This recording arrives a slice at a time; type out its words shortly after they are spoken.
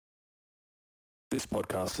This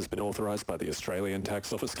podcast has been authorised by the Australian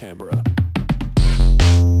Tax Office, Canberra.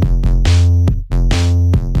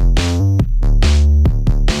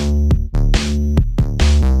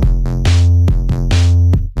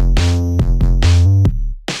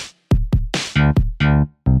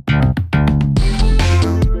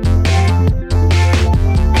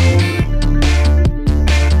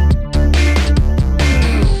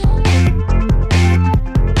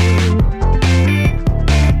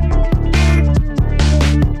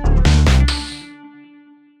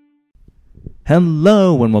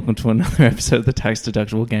 Hello and welcome to another episode of the Tax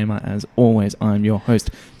Deductible Gamer. As always, I'm your host,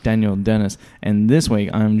 Daniel Dennis, and this week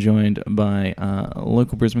I'm joined by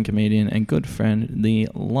local Brisbane comedian and good friend, the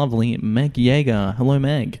lovely Meg Yeager. Hello,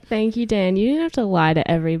 Meg. Thank you, Dan. You didn't have to lie to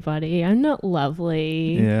everybody. I'm not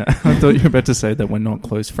lovely. Yeah, I thought you were about to say that we're not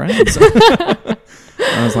close friends.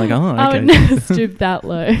 I was like, oh, okay. I would never stoop that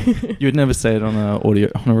low. You would never say it on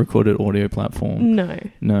a recorded audio platform.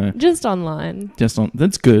 No. Just online. That's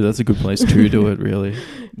good. That's a good place to do it, really.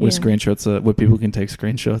 Where screenshots where people can take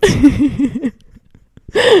screenshots.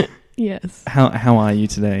 Yes. How are you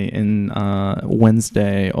today in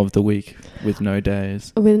Wednesday of the week with no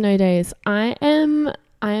days? With no days. I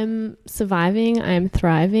am surviving. I am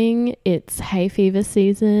thriving. It's hay fever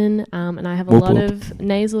season, and I have a lot of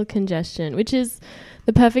nasal congestion, which is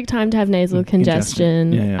the perfect time to have nasal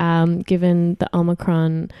congestion. Yeah. Given the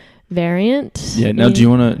Omicron variant. Yeah. Now, do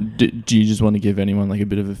you just want to give anyone like a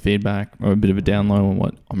bit of a feedback or a bit of a download on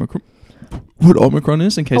what Omicron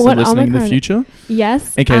is, in case they're listening in the future?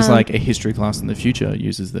 Yes. In case like a history class in the future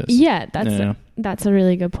uses this. Yeah, that's a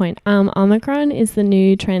really good point. Omicron is the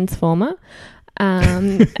new Transformer.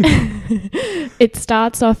 It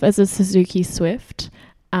starts off as a Suzuki Swift,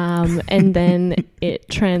 and then it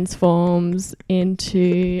transforms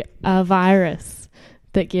into a virus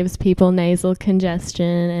that gives people nasal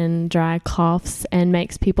congestion and dry coughs and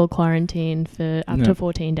makes people quarantine for up to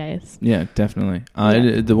 14 days. Yeah, definitely.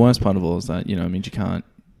 The worst part of all is that, it means you can't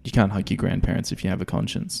hug your grandparents if you have a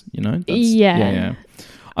conscience, Yeah.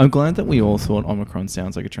 I'm glad that we all thought Omicron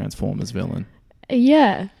sounds like a Transformers villain.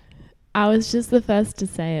 Yeah. I was just the first to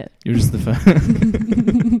say it. You're just the first.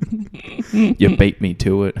 You beat me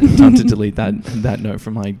to it. Time to delete that note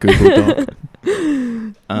from my Google Doc.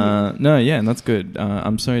 And that's good.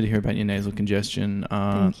 I'm sorry to hear about your nasal congestion.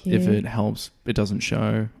 Thank you. If it helps, it doesn't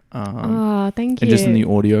show. Thank you. And just in the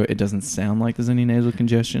audio, it doesn't sound like there's any nasal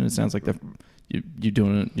congestion. It sounds like you're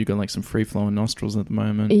doing it. You've got like some free flowing nostrils at the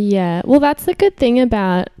moment. Yeah. Well, that's the good thing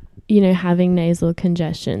about having nasal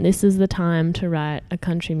congestion. This is the time to write a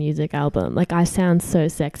country music album. Like, I sound so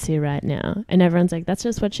sexy right now. And everyone's like, that's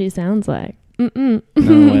just what she sounds like. Mm-mm.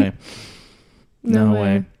 No way. No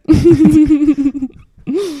way.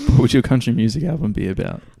 What would your country music album be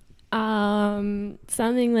about?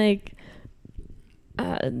 Something like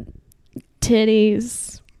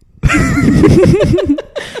titties.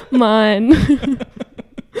 Mine.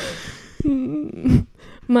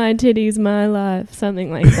 My titties, my life, something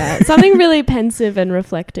like that. Something really pensive and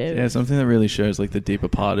reflective. Yeah, something that really shows like the deeper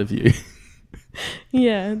part of you.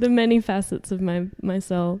 Yeah, the many facets of my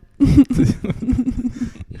soul.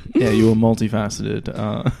 Yeah, you were multifaceted.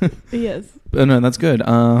 Yes. But no, that's good.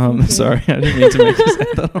 Sorry, I didn't mean to make you say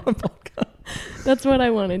that on a podcast. That's what I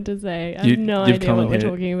wanted to say. I have no idea what we're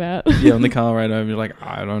talking about. Yeah, on the car ride home, you're like,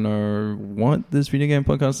 I don't know what this video game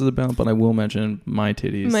podcast is about, but I will mention my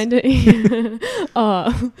titties.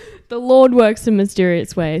 Oh, the Lord works in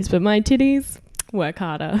mysterious ways, but my titties work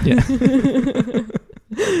harder. Yeah.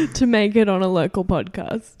 To make it on a local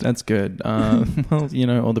podcast. That's good. Well,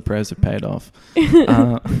 all the prayers have paid off.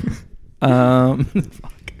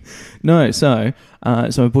 Fuck. No, so I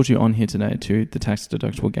brought you on here today to the Tax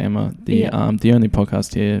Deductible Gamer, the only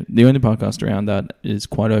podcast around that is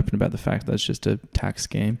quite open about the fact that it's just a tax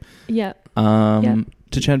scheme. Yeah.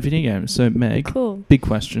 To chat video games. So Meg, cool. Big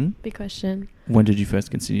question. When did you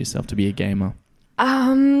first consider yourself to be a gamer?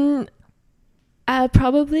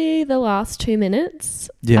 Probably the last 2 minutes.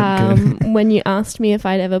 Yeah. When you asked me if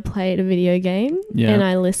I'd ever played a video game, and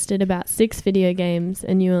I listed about 6 video games,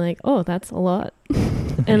 and you were like, "Oh, that's a lot."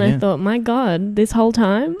 And I thought, my God, this whole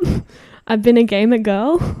time I've been a gamer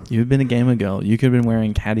girl. You've been a gamer girl. You could have been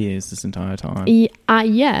wearing cat ears this entire time.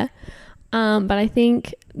 Yeah. But I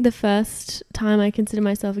think the first time I consider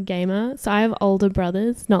myself a gamer, so I have older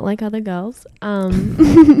brothers, not like other girls,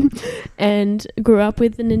 and grew up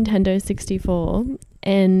with the Nintendo 64.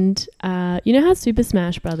 And you know how Super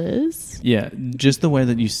Smash Brothers? Yeah, just the way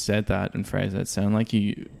that you said that and phrased that sounded like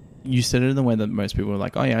you you said it in the way that most people are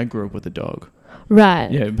like, oh yeah, I grew up with a dog.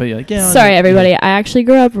 Right. Yeah, but you're like, yeah. Sorry, everybody. I actually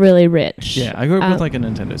grew up really rich. Yeah, I grew up with like a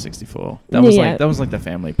Nintendo 64. That was like the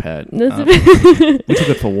family pet. We took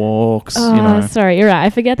it for walks. Oh, you know. Sorry, you're right. I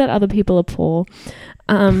forget that other people are poor.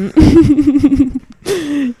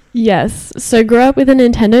 Yes. So grew up with a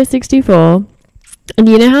Nintendo 64. And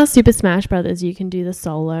you know how Super Smash Brothers, you can do the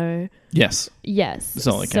solo? Yes. Yes. The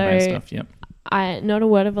solo campaign stuff, yep. Not a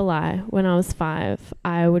word of a lie, when I was 5,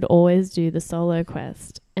 I would always do the solo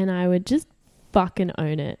quest. And I would just fucking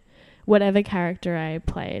own it, whatever character I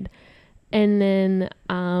played. And then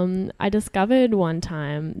I discovered one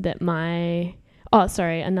time that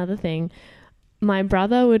another thing. My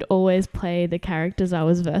brother would always play the characters I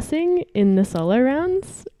was versing in the solo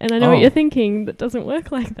rounds. And I know what you're thinking, that doesn't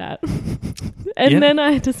work like that. And then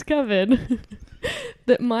I discovered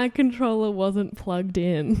that my controller wasn't plugged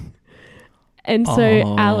in. And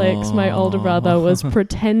so Alex, my older brother, was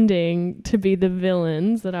pretending to be the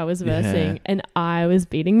villains that I was versing, and I was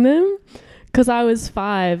beating them because I was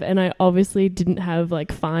 5 and I obviously didn't have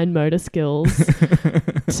like fine motor skills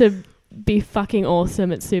to be fucking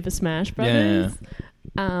awesome at Super Smash Brothers.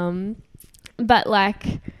 But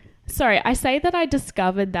like, sorry, I say that I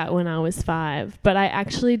discovered that when I was 5, but I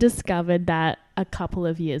actually discovered that a couple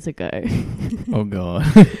of years ago. Oh God.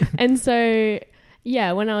 And so,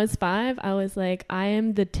 yeah, when I was 5, I was like, I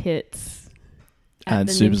am the tits at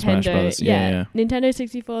the Super Smash Brothers. Yeah. Nintendo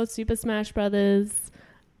 64, Super Smash Brothers.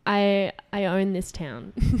 I own this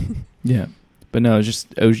town. Yeah. But no, it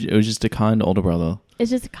was just a kind older brother.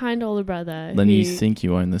 It's just a kind older brother. Then you think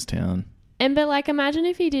you own this town. But like, imagine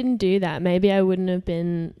if he didn't do that. Maybe I wouldn't have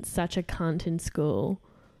been such a cunt in school.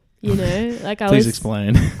 You know, like Please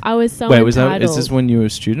explain. I was so Wait, entitled. Is this when you were a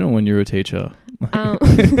student or when you were a teacher?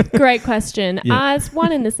 Great question. Yeah. It's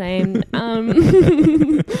one and the same.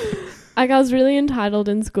 Like, I was really entitled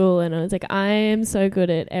in school, and I was like, I am so good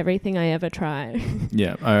at everything I ever try.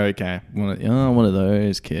 Yeah. Oh, okay. One of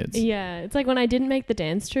those kids. Yeah. It's like when I didn't make the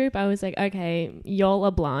dance troupe, I was like, okay, y'all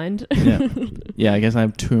are blind. Yeah. Yeah, I guess I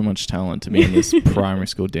have too much talent to be in this primary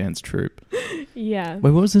school dance troupe. Yeah.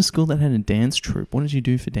 Wait, what was the school that had a dance troupe? What did you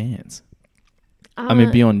do for dance? I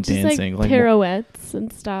mean, beyond just dancing. like pirouettes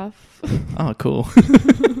and stuff. Oh, cool.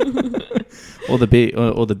 or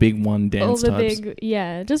the big one dance types.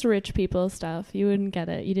 Just rich people stuff. You wouldn't get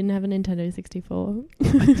it. You didn't have a Nintendo 64.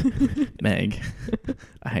 Meg,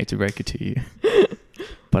 I hate to break it to you,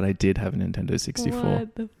 but I did have a Nintendo 64.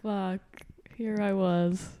 What the fuck? Here I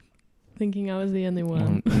was, thinking I was the only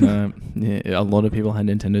one. Yeah, a lot of people had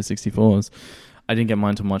Nintendo 64s. I didn't get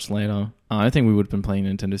mine till much later. I think we would have been playing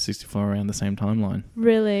Nintendo 64 around the same timeline.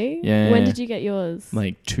 Really? Yeah. When did you get yours?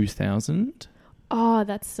 Like 2000? Oh,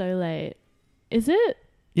 that's so late. Is it?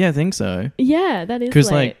 Yeah, I think so. Yeah, that is late.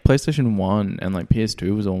 Because like PlayStation 1 and like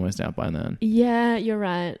PS2 was almost out by then. Yeah, you're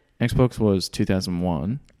right. Xbox was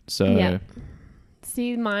 2001. So yeah.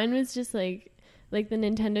 See, mine was just like the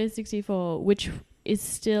Nintendo 64, which is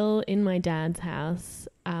still in my dad's house.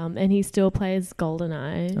 And he still plays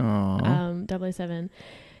GoldenEye. 007.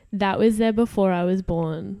 That was there before I was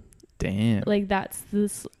born. Damn. Like, that's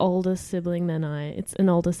this older sibling than it's an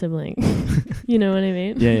older sibling. You know what I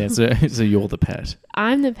mean? Yeah. So you're the pet.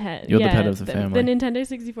 I'm the pet. You're the pet of the family. The Nintendo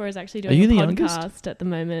 64 is actually doing a podcast at the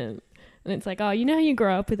moment. And it's like, oh, you know how you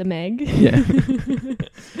grow up with a Meg? Yeah.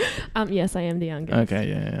 Yes, I am the youngest. Okay,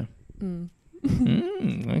 yeah.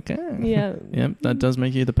 Okay. Yeah. Yep, that does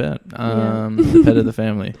make you the pet. The pet of the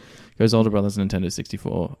family. Goes older brother's Nintendo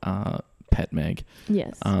 64, pet Meg.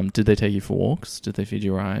 Yes. Did they take you for walks? Did they feed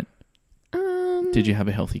you right? Did you have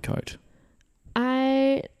a healthy coat?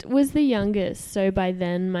 I was the youngest, so by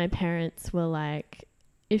then my parents were like,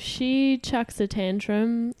 if she chucks a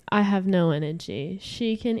tantrum, I have no energy.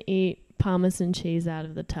 She can eat Parmesan cheese out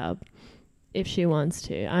of the tub if she wants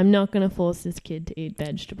to. I'm not going to force this kid to eat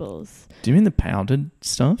vegetables. Do you mean the powdered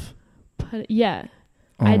stuff? Yeah.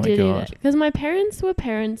 Oh I my did God. eat it. Because my parents were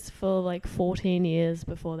parents for like 14 years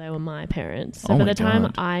before they were my parents. So Oh by my the time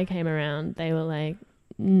God. I came around, they were like,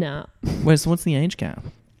 nah. Wait, so what's the age gap?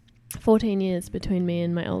 14 years between me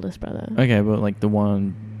and my oldest brother. Okay, but like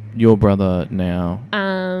your brother now.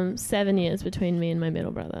 7 years between me and my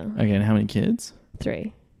middle brother. Okay, and how many kids?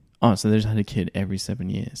 3. Oh, so they just had a kid every 7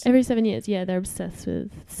 years. Every 7 years, yeah, they're obsessed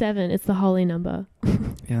with 7. It's the holy number.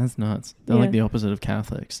 Yeah, that's nuts. They're like the opposite of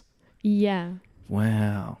Catholics. Yeah.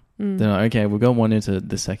 Wow. They're like, okay, we've got one into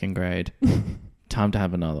the second grade. Time to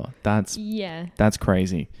have another. That's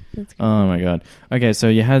crazy. That's Oh my God. Okay, so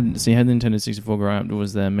you had the Nintendo 64 growing up.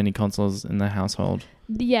 Was there many consoles in the household?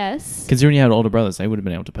 Yes. Considering you had older brothers, they would have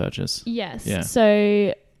been able to purchase. Yes. Yeah.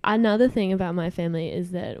 So another thing about my family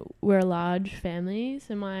is that we're a large family.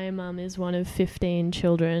 So my mum is one of 15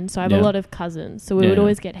 children. So I have a lot of cousins. So we would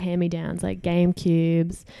always get hand-me-downs like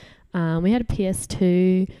GameCubes. We had a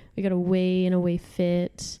PS2. We got a Wii and a Wii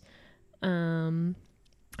Fit.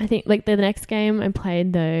 I think like the next game I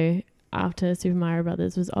played though after Super Mario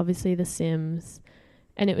Brothers was obviously The Sims.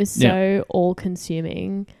 And it was so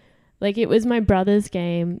all-consuming. Like, it was my brother's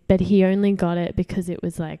game, but he only got it because it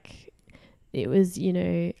was,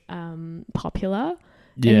 popular.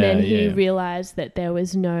 Yeah, and then he realised that there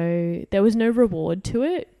was no reward to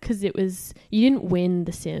it because you didn't win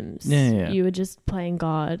The Sims. Yeah. You were just playing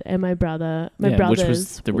God. And my brothers... which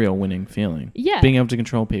was the real winning feeling. Yeah. Being able to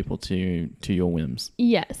control people to your whims.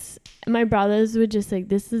 Yes. My brothers were just like,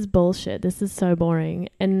 this is bullshit. This is so boring.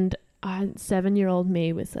 And... 7-year-old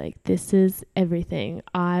me was like, this is everything.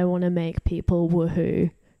 I want to make people woohoo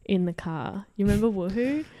in the car. You remember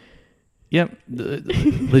woohoo? Yep.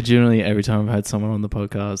 Legitimately, every time I've had someone on the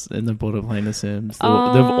podcast and they've brought up playing The Sims, they've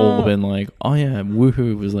all been like, oh yeah,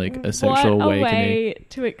 woohoo was like a sexual what awakening. What a way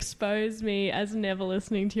to expose me as never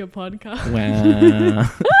listening to your podcast. Wow.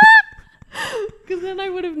 Because then I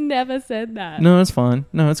would have never said that. No, it's fine.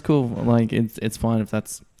 No, it's cool. Like, it's fine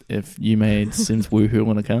if you made Sims woohoo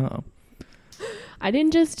on a car. I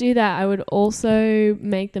didn't just do that. I would also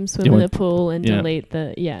make them swim in the pool and delete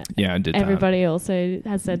the... Yeah. Yeah, I did Everybody also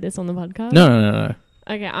has said this on the podcast? No.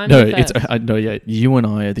 Okay, I'm no, the first. You and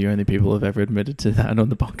I are the only people who've ever admitted to that on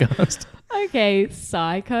the podcast. Okay,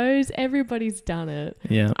 psychos. Everybody's done it.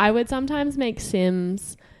 Yeah. I would sometimes make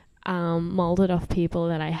Sims molded off people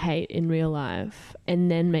that I hate in real life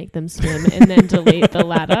and then make them swim and then delete the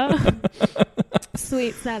ladder.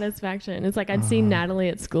 Sweet satisfaction. It's like I'd see Natalie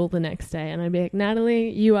at school the next day and I'd be like, Natalie,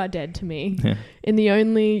 you are dead to me in the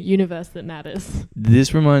only universe that matters.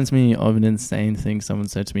 This reminds me of an insane thing someone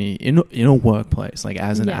said to me in a workplace, like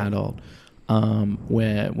as an adult,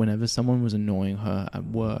 where whenever someone was annoying her at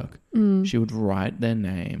work, she would write their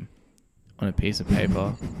name on a piece of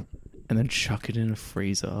paper and then chuck it in a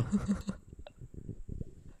freezer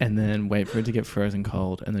and then wait for it to get frozen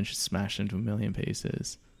cold and then she'd smash it into a million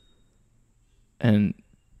pieces. And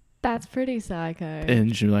that's pretty psycho.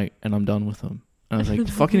 And she'd be like, and I'm done with them. And I was like,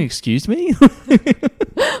 fucking excuse me?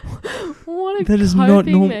 What a that is not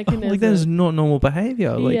normal. mechanism. Like, that is not normal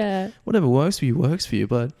behavior. Like, yeah. Whatever works for you,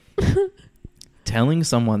 but telling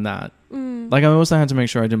someone that, like, I also had to make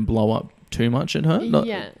sure I didn't blow up too much at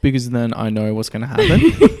her. Because then I know what's going to happen.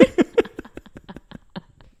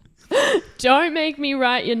 Don't make me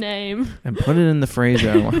write your name. And put it in the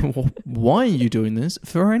freezer. Like, well, why are you doing this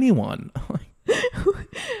for anyone? Who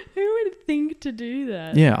would think to do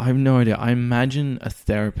that? Yeah, I have no idea. I imagine a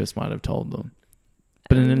therapist might have told them.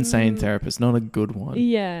 But an insane therapist, not a good one.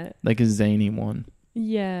 Yeah. Like a zany one.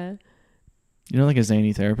 Yeah. You know, like a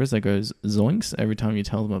zany therapist that goes zoinks every time you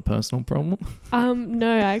tell them a personal problem?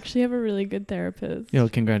 No, I actually have a really good therapist. Yeah, well,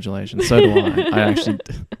 congratulations. So do I. I actually...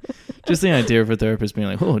 Just the idea of a therapist being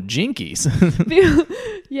like, oh, jinkies.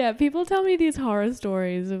 Yeah, people tell me these horror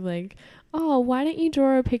stories of like, oh, why don't you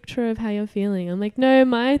draw a picture of how you're feeling? I'm like, no,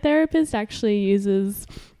 my therapist actually uses,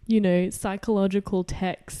 psychological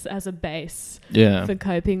texts as a base for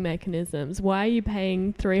coping mechanisms. Why are you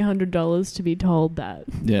paying $300 to be told that?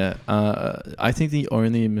 Yeah. I think the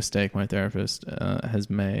only mistake my therapist has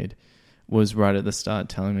made was right at the start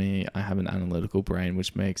telling me I have an analytical brain,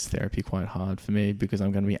 which makes therapy quite hard for me because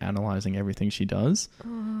I'm going to be analysing everything she does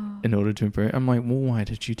in order to improve. I'm like, well, why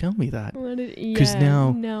did you tell me that? Because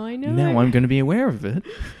now I know. Now I'm going to be aware of it.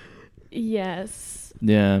 Yes.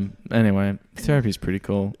 Yeah. Anyway, therapy is pretty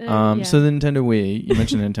cool. So the Nintendo Wii, you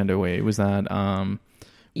mentioned Nintendo Wii. Was that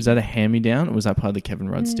a hand-me-down or was that part of the Kevin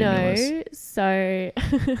Rudd stimulus? No. So...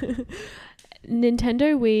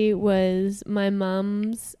 Nintendo Wii was my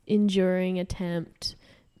mum's enduring attempt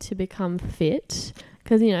to become fit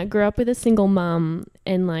because, I grew up with a single mum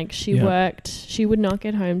and like she worked, she would not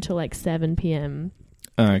get home till like 7 p.m.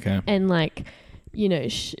 Oh, okay. And like,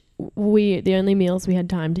 the only meals we had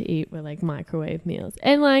time to eat were like microwave meals.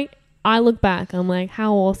 And like, I look back, I'm like,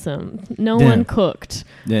 how awesome. No one cooked.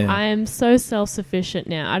 Yeah. I am so self-sufficient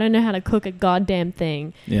now. I don't know how to cook a goddamn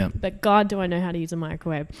thing. Yeah. But God, do I know how to use a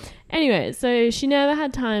microwave. Anyway, so she never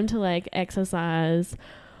had time to like exercise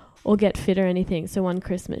or get fit or anything. So one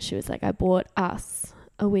Christmas she was like, I bought us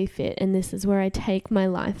a Wii Fit and this is where I take my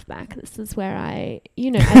life back. This is where I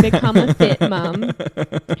become a fit mum.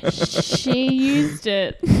 She used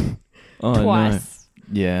it twice. No.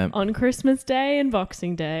 Yeah. On Christmas Day and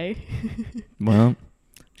Boxing Day. Well,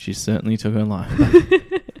 she certainly took her life back.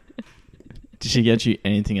 Did she get you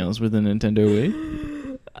anything else with the Nintendo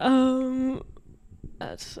Wii?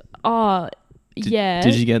 Yeah.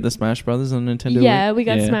 Did you get the Smash Brothers on Nintendo Wii? Yeah, we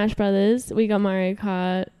got Smash Brothers. We got Mario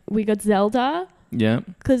Kart. We got Zelda. Yeah.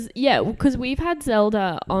 Because we've had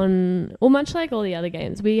Zelda on, well, much like all the other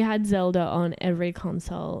games, we had Zelda on every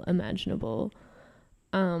console imaginable.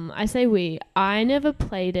 I say I never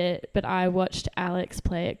played it, but I watched Alex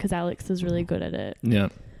play it because Alex is really good at it. Yeah.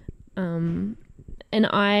 And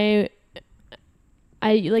I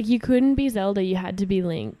like, you couldn't be Zelda, you had to be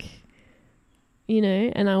Link, you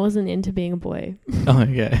know, and I wasn't into being a boy. Oh,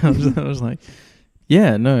 okay. I was like,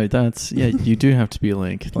 yeah, no, you do have to be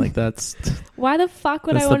Link. Like, that's... Why the fuck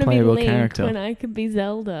would That's I the want to be playable Link character. when I could be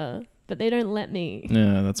Zelda? But they don't let me.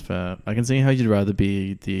 Yeah, that's fair. I can see how you'd rather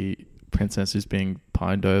be the princess who's being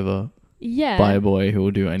pined over Yeah. by a boy who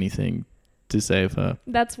will do anything to save her.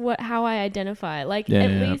 That's how I identify. Like,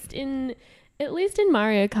 Yeah, at least in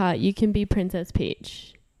Mario Kart, you can be Princess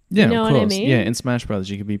Peach. Yeah, You know of what I course. mean? Yeah, in Smash Brothers,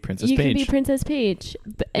 you could be Princess You Peach. can be Princess Peach.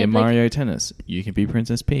 In Mario Tennis, you can be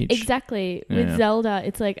Princess Peach. Exactly. Yeah. With Zelda,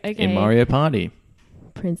 it's like, okay. In Mario Party,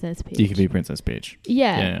 Princess Peach. you can be Princess Peach.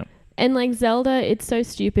 Yeah. Yeah. And like Zelda, it's so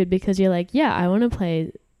stupid because you're like, yeah, I want to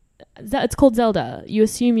play. It's called Zelda. You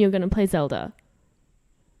assume you're going to play Zelda.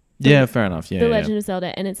 Yeah, fair enough. Yeah, The yeah. Legend of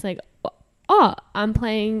Zelda. And it's like, oh, I'm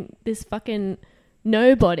playing this fucking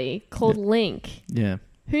nobody called Link. Yeah.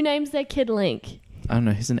 Who names their kid Link? I don't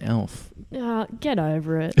know. He's an elf. Get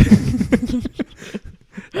over it.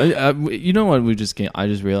 You know what? I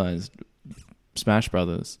just realized Smash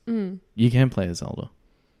Brothers. You can play as Zelda.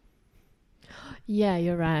 Yeah,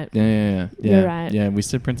 you're right. Yeah. You're right. Yeah, we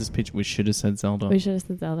said Princess Peach. We should have said Zelda. We should have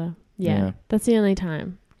said Zelda. Yeah. Yeah. That's the only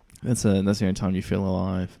time. That's the only time you feel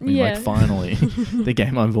alive. I mean, Yeah. like, finally, the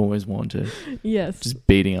game I've always wanted. Yes. Just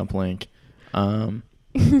beating up Link. Yeah,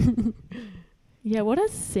 what a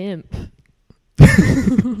simp.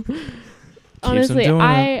 on Honestly, doing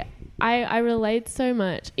I relate so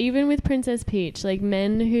much. Even with Princess Peach, like,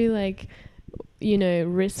 men who, like, you know,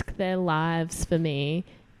 risk their lives for me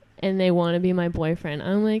and they want to be my boyfriend.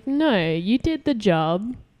 I'm like, no, you did the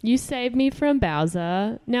job. You saved me from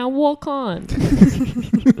Bowser. Now walk on.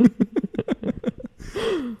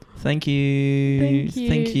 Thank you.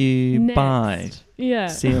 Thank you. Next. Bye. Yeah.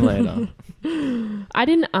 See you later. I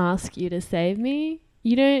didn't ask you to save me.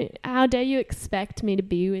 You don't. How dare you expect me to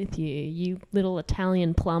be with you, you little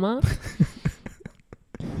Italian plumber?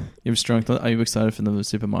 You have strong thought. Are you excited for the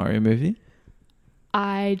Super Mario movie?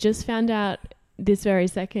 I just found out this very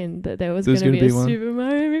second that there was going to be a one Super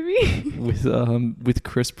Mario movie. with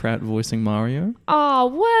Chris Pratt voicing Mario. Oh,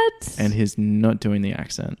 what? And he's not doing the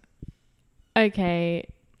accent. Okay,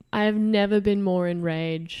 I have never been more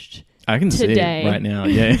enraged. I can Today. see it right now.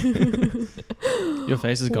 Yeah. Your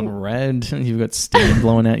face has gone red. You've got steam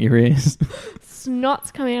blowing out your ears.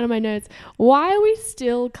 Snot's coming out of my nose. Why are we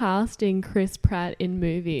still casting Chris Pratt in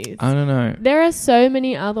movies? I don't know. There are so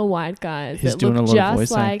many other white guys He's that doing look a lot of just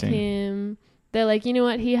voice like acting. him. They're like, you know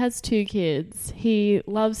what? He has 2 kids. He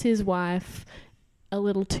loves his wife a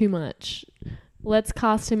little too much. Let's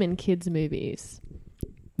cast him in kids' movies.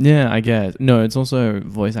 Yeah, I guess. No, it's also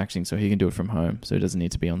voice acting, so he can do it from home, so he doesn't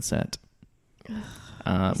need to be on set.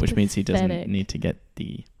 Which means he doesn't pathetic. need to get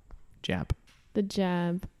the jab. The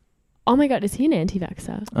jab. Oh my God, is he an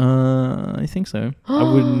anti-vaxxer? I think so. I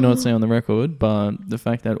would not say on the record, but the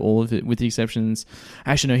fact that all of it, with the exceptions...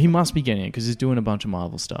 Actually, no, he must be getting it because he's doing a bunch of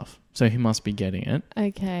Marvel stuff. So he must be getting it.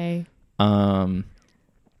 Okay.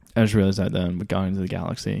 I just realized that then with Guardians of the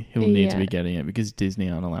Galaxy, he will need to Yeah. be getting it because Disney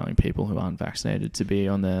aren't allowing people who aren't vaccinated to be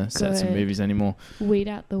on their sets of Good. movies anymore. Weed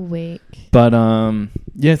out the weak. But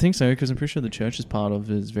yeah, I think so because I'm pretty sure the church is part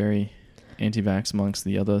of is very anti-vax amongst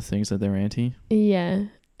the other things that they're anti. Yeah.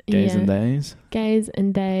 Gays yeah. and days, Gays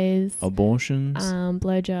and days. abortions.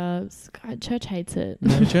 Blowjobs. God, church hates it.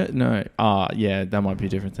 No, no. Yeah, that might be a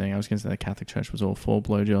different thing. I was going to say the Catholic Church was all for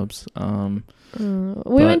blowjobs.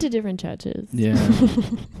 We went to different churches. Yeah,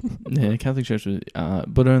 yeah. Catholic Church was,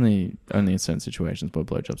 but only in certain situations. But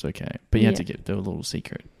blowjobs okay, but you had to get they were a little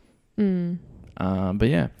secret. But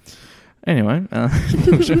yeah. Anyway,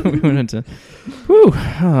 we went into,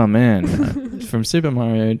 oh man, from Super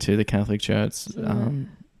Mario to the Catholic Church.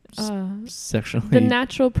 Sexually, the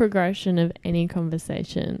natural progression of any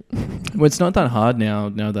conversation. Well, it's not that hard now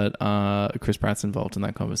that Chris Pratt's involved in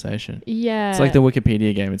that conversation. Yeah. It's like the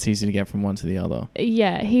Wikipedia game. It's easy to get from one to the other.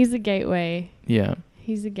 Yeah, he's a gateway. Yeah.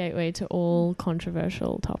 He's a gateway to all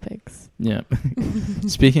controversial topics. Yeah.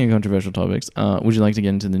 Speaking of controversial topics, would you like to get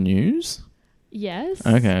into the news? Yes.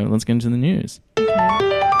 Okay, let's get into the news.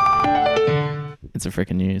 Okay. It's a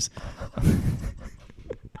freaking news.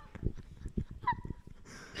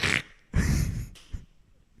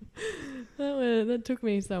 That took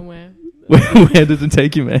me somewhere. Where did it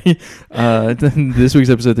take you, Meg? This week's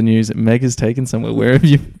episode of the news, Meg has taken somewhere. Where have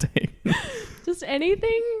you taken? Just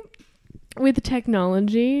anything with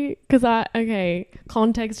technology. Because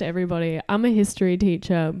context to everybody. I'm a history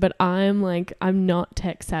teacher, but I'm not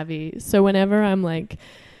tech savvy. So whenever I'm like,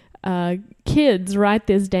 kids, write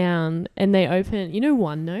this down, and they open,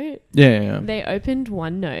 OneNote? Yeah. They opened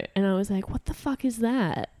OneNote, and I was like, what the fuck is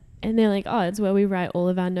that? And they're like, oh, it's where we write all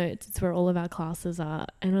of our notes. It's where all of our classes are.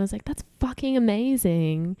 And I was like, that's fucking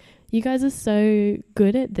amazing. You guys are so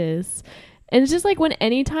good at this. And it's just like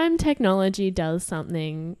anytime technology does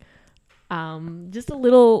something just a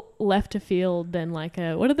little left of field than like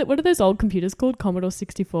what are those old computers called? Commodore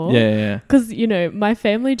 64? Yeah. Because, my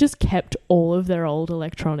family just kept all of their old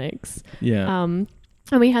electronics. Yeah. And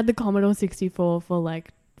we had the Commodore 64 for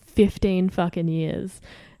like 15 fucking years.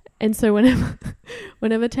 And so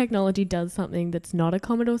whenever technology does something that's not a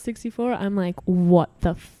Commodore 64, I'm like, what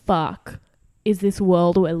the fuck is this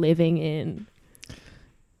world we're living in?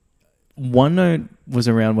 OneNote was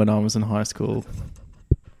around when I was in high school.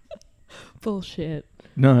 Bullshit.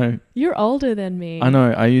 No. You're older than me. I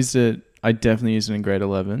know. I definitely used it in grade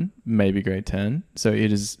 11, maybe grade 10. So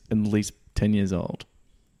it is at least 10 years old.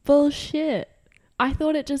 Bullshit. I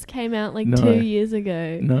thought it just came out 2 years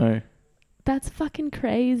ago. No. That's fucking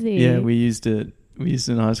crazy. Yeah, we used it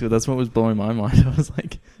in high school. That's what was blowing my mind. I was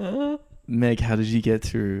like, Meg, how did you get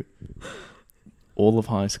through all of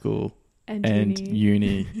high school and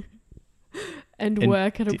uni and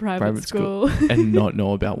work at a private school and not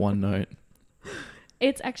know about OneNote?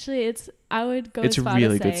 I would go it's as far a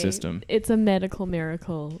really to say good system. It's a medical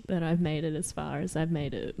miracle that I've made it as far as I've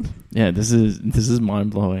made it. Yeah, this is mind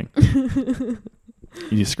blowing.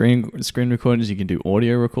 You do screen recordings, you can do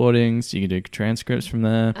audio recordings, you can do transcripts from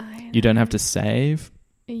there. You don't have to save.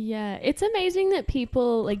 Yeah, it's amazing that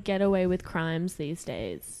people get away with crimes these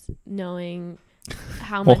days, knowing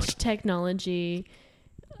how much technology,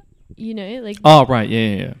 Oh, right,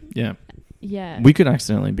 yeah. Yeah. We could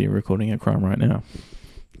accidentally be recording a crime right now.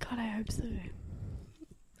 God, I hope so.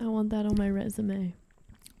 I want that on my resume.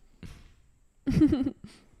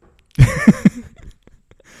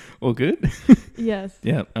 All good? Yes.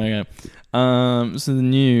 Yeah, okay. So the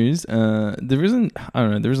news, there isn't a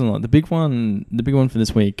lot. The big one for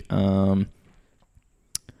this week, can't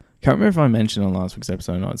remember if I mentioned on last week's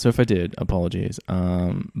episode or not. So if I did, apologies.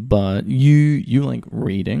 But you like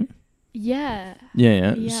reading? Yeah.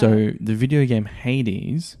 Yeah. So the video game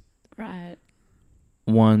Hades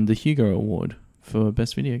won the Hugo Award for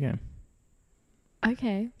Best Video Game.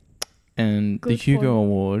 Okay. And the Hugo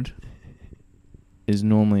Award is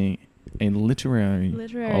normally a literary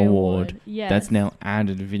award that's now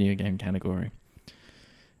added a video game category.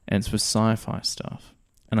 And it's for sci-fi stuff.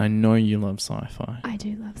 And I know you love sci-fi. I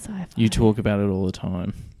do love sci-fi. You talk about it all the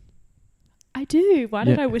time. I do. Why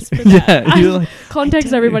did I whisper that? Yeah, you're like,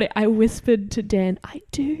 context, everybody. I whispered to Dan, I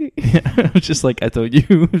do. Yeah, I was just like, I thought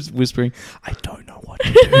you was whispering, I don't know what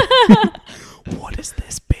to do. What is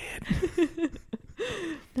this bit?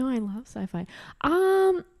 No, I love sci-fi.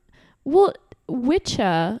 Well,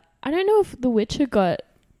 Witcher, I don't know if The Witcher got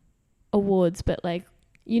awards, but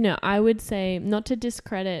I would say, not to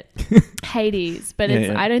discredit Hades, but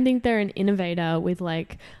I don't think they're an innovator with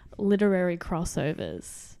literary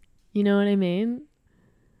crossovers. You know what I mean?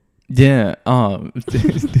 Yeah. Oh,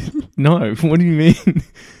 no. What do you mean?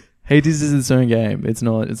 Hades is its own game. It's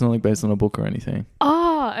not based on a book or anything.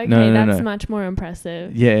 Oh, okay. That's much more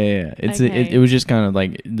impressive. Yeah. It was just kind of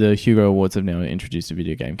the Hugo Awards have now introduced a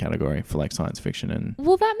video game category for science fiction and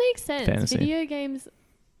well, that makes sense. Fantasy. Video games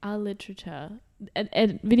are literature.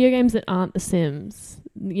 And video games that aren't The Sims,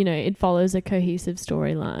 it follows a cohesive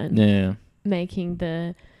storyline. Yeah. Making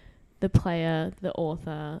the player, the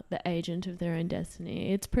author, the agent of their own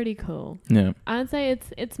destiny. It's pretty cool. Yeah. I'd say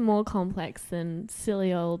it's more complex than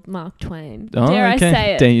silly old Mark Twain. Oh, Dare I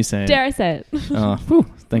say it? Dare you say it? Dare I say it? Oh, whew,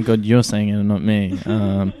 thank God you're saying it and not me.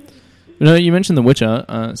 You mentioned The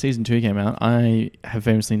Witcher. Season 2 came out. I have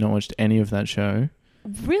famously not watched any of that show.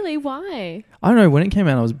 Really? Why? I don't know. When it came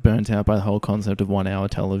out, I was burnt out by the whole concept of 1 hour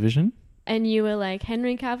television. And you were like,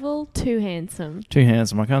 Henry Cavill, too handsome. Too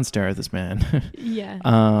handsome. I can't stare at this man. Yeah.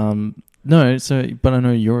 No, but I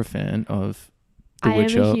know you're a fan of The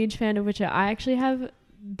Witcher. I am a huge fan of Witcher. I actually have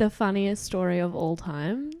the funniest story of all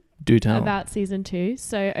time. Do tell. About season 2.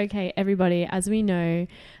 So, okay, everybody, as we know,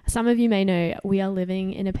 some of you may know, we are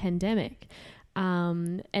living in a pandemic.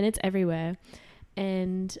 And it's everywhere.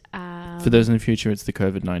 And for those in the future, it's the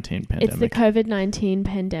COVID-19 pandemic. It's the COVID-19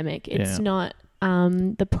 pandemic. It's not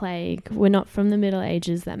the plague. We're not from the Middle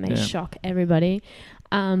Ages. That may shock everybody.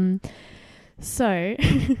 So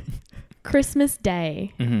Christmas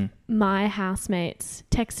Day, my housemates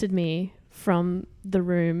texted me from the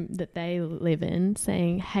room that they live in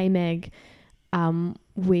saying, "Hey Meg,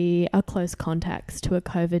 we are close contacts to a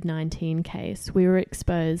COVID-19 case. We were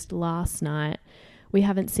exposed last night. We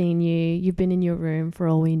haven't seen you. You've been in your room for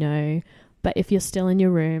all we know. But if you're still in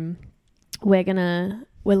your room, we're gonna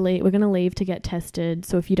leave to get tested.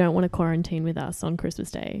 So if you don't want to quarantine with us on Christmas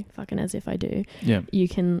Day, fucking as if I do, you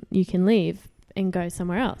can leave and go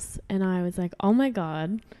somewhere else." And I was like, oh my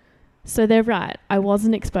God. So they're right. I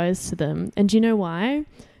wasn't exposed to them. And do you know why?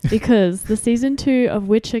 Because the season 2 of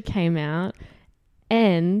Witcher came out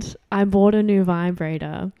and I bought a new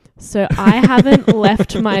vibrator. So I haven't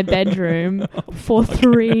left my bedroom for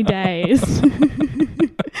 3 days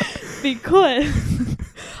because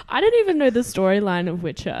I don't even know the storyline of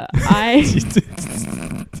Witcher.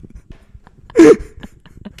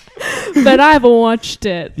 But I've watched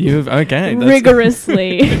it.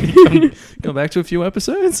 Rigorously. Go back to a few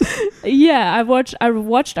episodes. Yeah, I've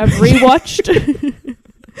rewatched.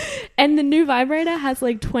 And the new vibrator has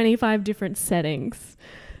like 25 different settings.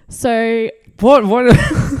 So what?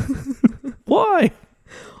 Why?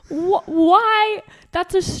 Why?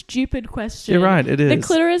 That's a stupid question. You're right. It is. The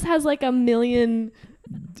clitoris has like 1 million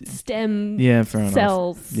stem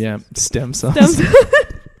cells. Yeah, stem cells.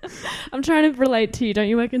 I'm trying to relate to you. Don't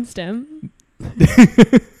you work in STEM?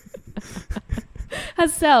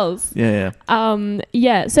 Has cells. Yeah.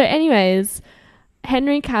 Yeah. So anyways,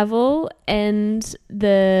 Henry Cavill and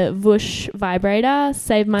the Vush vibrator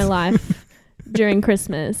saved my life during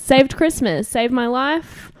Christmas. Saved Christmas. Saved my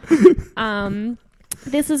life.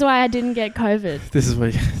 This is why I didn't get COVID. This is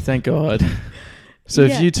why, thank God. So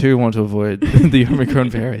if you too want to avoid the Omicron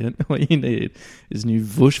variant, what you need is new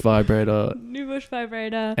Vush vibrator.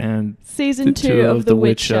 And season 2 of The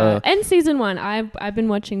Witcher. And season 1. I've been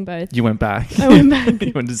watching both. You went back. I went back.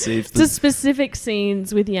 You went to see to specific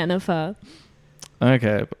scenes with Yennefer.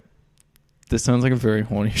 Okay. This sounds like a very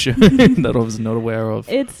horny show that I was not aware of.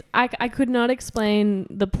 I could not explain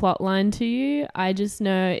the plot line to you. I just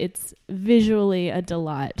know it's visually a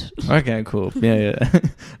delight. Okay, cool. Yeah.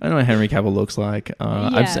 I know what Henry Cavill looks like.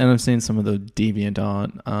 I've seen some of the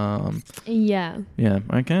DeviantArt. Yeah. Yeah.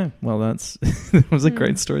 Okay. Well, that was a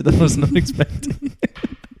great story that I was not expecting.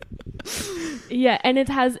 Yeah, and it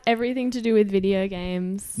has everything to do with video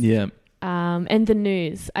games. Yeah. And the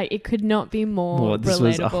news. It could not be more this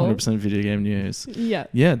relatable. was 100% video game news. Yeah.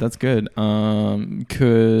 Yeah, that's good.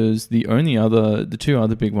 Because the two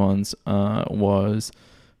other big ones was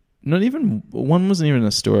not even, one wasn't even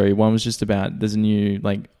a story. One was just about, there's a new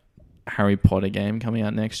like Harry Potter game coming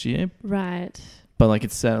out next year. Right. But like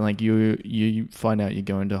it's set like you find out you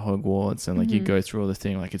go into Hogwarts and like you go through all the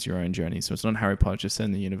thing like it's your own journey. So it's not Harry Potter, just set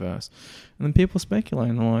in the universe. And then people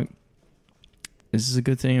speculate and they're like, is this a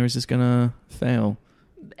good thing or is this gonna fail?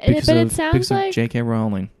 It sounds like J.K.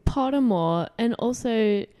 Rowling. Pottermore, and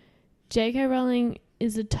also J.K. Rowling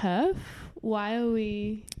is a TERF. Why are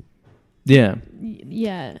we? Yeah.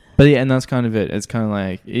 Yeah. But yeah, and that's kind of it. It's kind of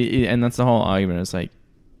like, and that's the whole argument. It's like,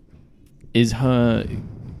 is her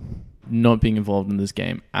not being involved in this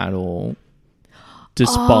game at all,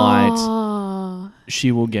 despite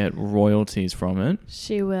she will get royalties from it.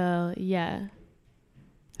 She will, yeah.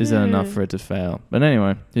 Is that enough for it to fail? But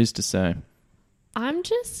anyway, who's to say?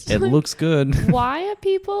 It looks good. Why are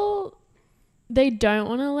people... They don't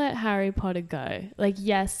want to let Harry Potter go. Like,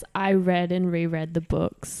 yes, I read and reread the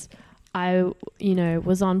books. I,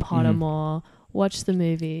 was on Pottermore, watched the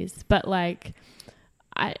movies. But, like,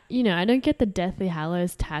 I don't get the Deathly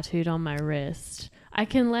Hallows tattooed on my wrist. I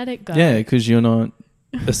can let it go. Yeah, because you're not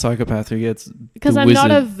a psychopath who gets... Because I'm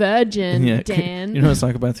not a virgin, Dan. You're not a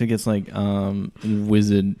psychopath who gets, like,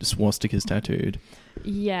 wizard swastikas tattooed.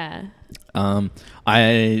 Yeah.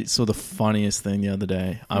 I saw the funniest thing the other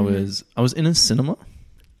day. I was in a cinema.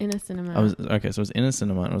 So I was in a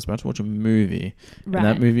cinema and I was about to watch a movie. Right. And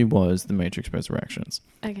that movie was The Matrix Resurrections.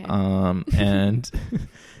 Okay. And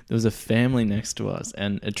there was a family next to us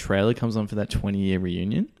and a trailer comes on for that 20-year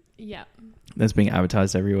reunion. Yeah. That's being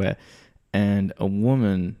advertised everywhere. And a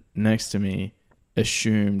woman next to me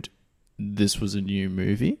assumed this was a new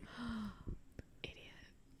movie. Idiot.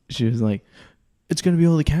 She was like, it's going to be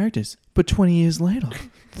all the characters, but 20 years later,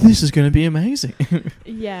 this is going to be amazing.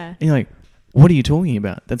 Yeah. And you're like, what are you talking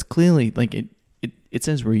about? That's clearly, like, it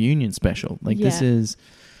says reunion special. Like, this is...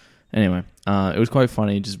 Anyway, it was quite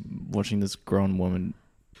funny just watching this grown woman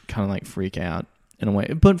kind of, like, freak out in a way.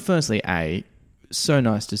 But firstly, so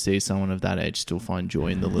nice to see someone of that age still find joy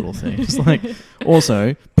in the little things. Like,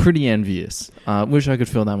 also, pretty envious. Wish I could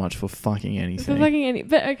feel that much for fucking anything.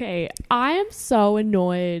 But okay, I am so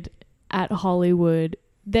annoyed at Hollywood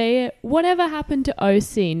whatever happened to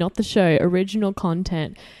OC, not the show, original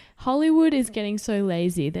content. Hollywood is getting so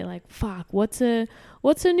lazy. They're like, fuck, what's a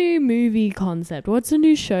new movie concept? What's a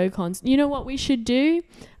new show concept? You know what we should do?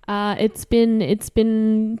 It's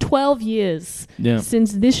been 12 years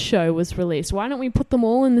since this show was released. Why don't we put them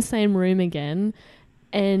all in the same room again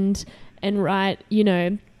and write, you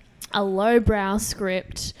know, a lowbrow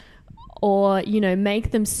script, or, you know,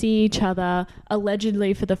 make them see each other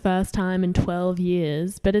allegedly for the first time in 12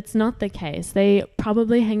 years. But it's not the case. They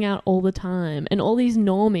probably hang out all the time. And all these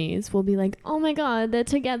normies will be like, oh my God, they're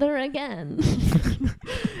together again.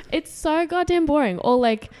 It's so goddamn boring. Or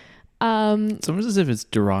like... it's almost as if it's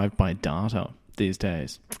derived by data these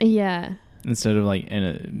days. Yeah. Instead of like...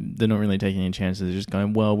 they're not really taking any chances. They're just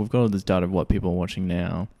going, well, we've got all this data of what people are watching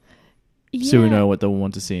now. Yeah. So we know what they'll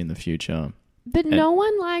want to see in the future. But no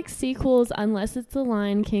one likes sequels unless it's The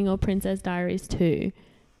Lion King or Princess Diaries 2.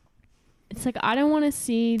 It's like, I don't want to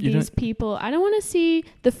see these people. I don't want to see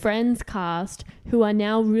the Friends cast who are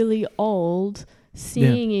now really old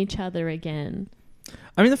seeing each other again.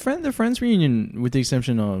 I mean, the Friends reunion, with the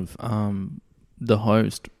exception of the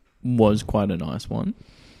host, was quite a nice one.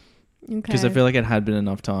 Because I feel like it had been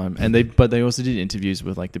enough time. But they also did interviews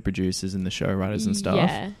with like the producers and the show writers and stuff.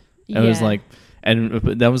 Yeah. It was like... And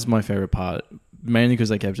that was my favorite part, mainly because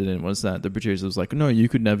I kept it in, was that the producer was like, no, you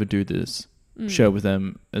could never do this show with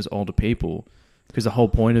them as older people, because the whole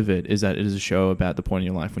point of it is that it is a show about the point in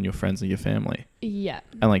your life when you're friends with your family. Yeah.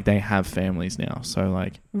 And like they have families now. So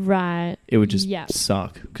like, right. It would just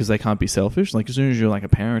suck because they can't be selfish. Like as soon as you're like a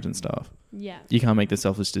parent and stuff, you can't make the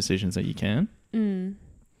selfish decisions that you can.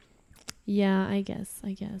 Yeah, I guess.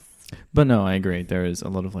 But no, I agree. There is a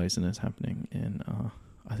lot of laziness happening in...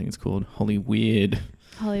 I think it's called Hollywood.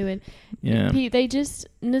 Yeah. They just...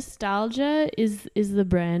 Nostalgia is the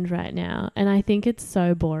brand right now. And I think it's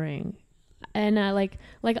so boring. And like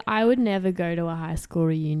I would never go to a high school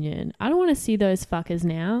reunion. I don't want to see those fuckers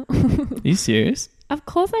now. Are you serious? Of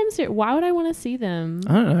course I'm serious. Why would I want to see them?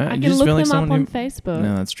 I don't know. I can look them up on Facebook.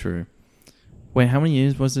 No, that's true. Wait, how many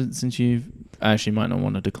years was it since you've... I actually might not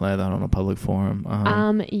want to declare that on a public forum.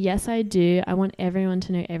 Yes, I do. I want everyone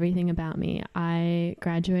to know everything about me. I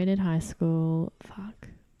graduated high school,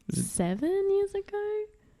 7 years ago?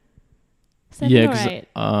 7 or 8.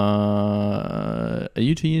 Are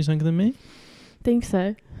you 2 years younger than me? Think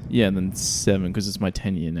so. Yeah, then 7, because it's my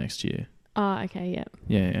 10 year next year. Oh, okay,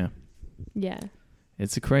 yeah. Yeah.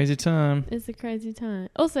 It's a crazy time.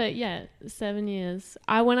 Also, 7 years.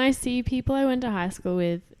 When I see people I went to high school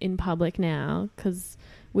with in public now, because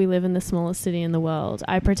we live in the smallest city in the world,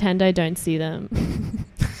 I pretend I don't see them.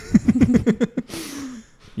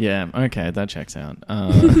 Yeah, okay, that checks out.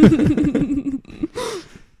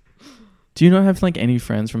 Do you not have like any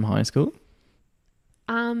friends from high school?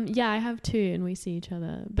 Yeah, I have 2 and we see each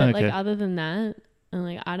other. But like other than that, I'm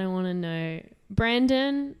like, I don't want to know.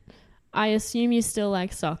 Brandon... I assume you still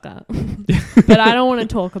like soccer, but I don't want to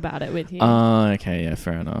talk about it with you. Okay, yeah,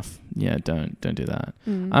 fair enough. Yeah, don't do that. I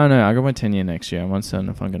don't know. I got my 10 year next year. I'm uncertain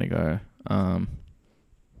if I'm going to go.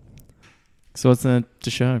 So what's there to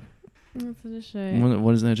show? What's there to show?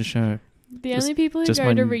 What is there to show? The only people who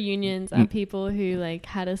go to reunions are people who like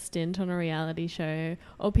had a stint on a reality show,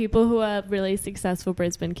 or people who are really successful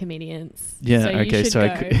Brisbane comedians. Yeah, so okay, so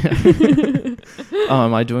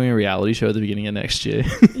am I doing a reality show at the beginning of next year?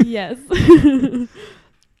 Yes.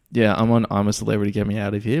 Yeah, I'm a Celebrity, Get Me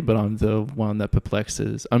Out of Here, but I'm the one that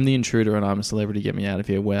perplexes. I'm the intruder and I'm a Celebrity, Get Me Out of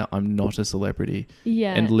Here, where I'm not a celebrity.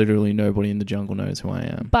 Yeah. And literally nobody in the jungle knows who I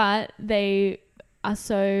am. But they are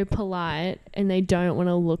so polite and they don't want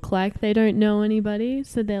to look like they don't know anybody.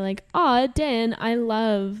 So they're like, oh, Dan, I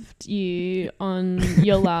loved you on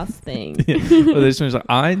your last thing. Yeah. Well, this one's like,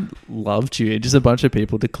 I loved you. Just a bunch of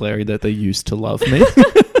people declaring that they used to love me.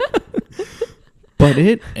 But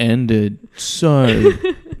it ended so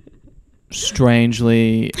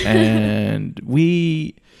strangely, and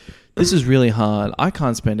this is really hard. I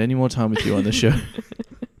can't spend any more time with you on the show.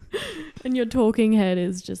 And your talking head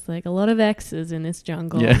is just like a lot of X's in this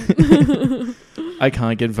jungle. Yeah. I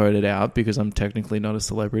can't get voted out because I'm technically not a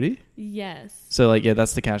celebrity. Yes. So like, yeah,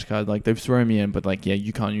 that's the catch card. Like they've thrown me in, but like, yeah,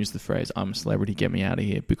 you can't use the phrase, I'm a celebrity, get me out of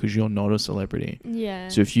here, because you're not a celebrity. Yeah.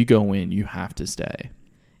 So if you go in, you have to stay.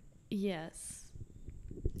 Yes.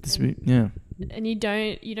 Yeah. And you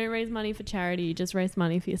don't raise money for charity, you just raise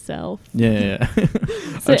money for yourself. Yeah.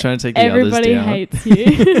 So I'm trying to take the others down. Everybody hates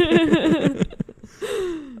you.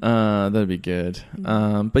 That'd be good.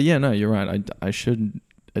 But yeah, no, you're right. I should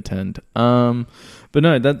attend. But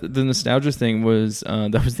no, the nostalgia thing was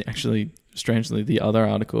that was actually strangely the other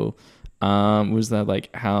article was that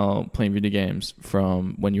like how playing video games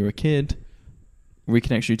from when you were a kid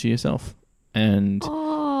reconnects you to yourself. And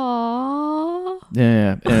Aww.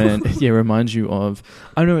 yeah, and reminds you of,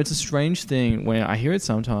 I don't know, it's a strange thing where I hear it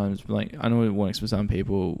sometimes, like, I know it works for some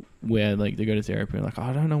people where, like, they go to therapy and like,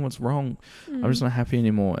 I don't know what's wrong. I'm just not happy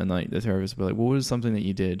anymore. And, like, the therapist will be like, what was something that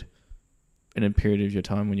you did in a period of your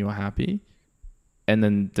time when you were happy? And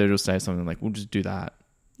then they'll just say something like, we'll just do that.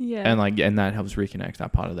 Yeah. And, like, and that helps reconnect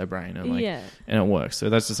that part of their brain. And, like, and it works. So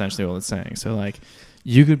that's essentially all it's saying. So, like,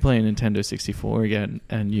 you could play a Nintendo 64 again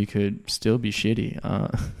and you could still be shitty.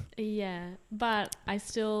 Yeah, but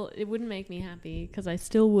it wouldn't make me happy because I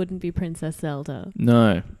still wouldn't be Princess Zelda.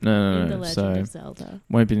 No. In The Legend of Zelda.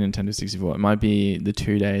 Won't be Nintendo 64. It might be the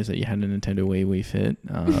 2 days that you had a Nintendo Wii Fit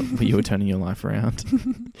where you were turning your life around.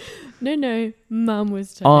 No. Mum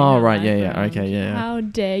was turning her right. life Yeah. around. Okay, yeah. How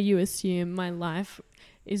dare you assume my life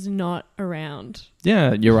is not around?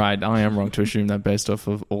 Yeah, you're right. I am wrong to assume that based off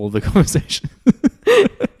of all the conversation.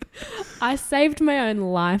 I saved my own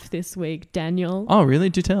life this week, Daniel. Oh,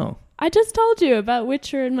 really? Do tell. I just told you about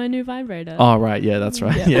Witcher and my new vibrator. Oh, right. Yeah, that's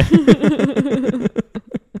right. Yeah.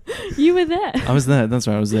 You were there. I was there. That's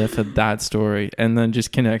right. I was there for that story. And then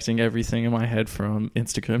just connecting everything in my head from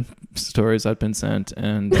Instagram stories I'd been sent.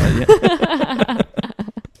 And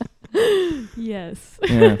Yes.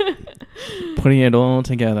 Yeah. Putting it all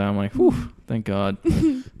together. I'm like, whew, thank God.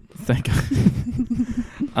 Thank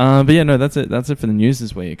God. But yeah, no, that's it. That's it for the news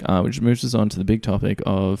this week, which moves us on to the big topic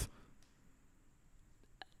of...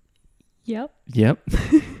 Yep.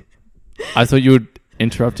 I thought you were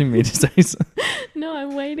interrupting me to say something. No,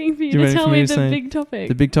 I'm waiting for you to tell me the big topic.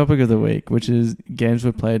 The big topic of the week, which is games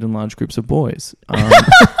were played in large groups of boys.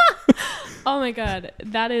 Oh my God.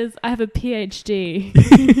 I have a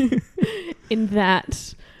PhD in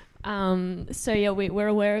that. So yeah, we're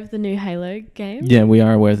aware of the new Halo game. Yeah, we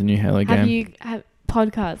are aware of the new Halo game.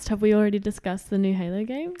 Have we already discussed the new Halo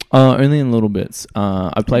game? Only in little bits.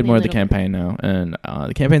 I've played Only more a of the little campaign now, and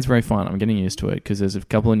the campaign's very fun. I'm getting used to it because there's a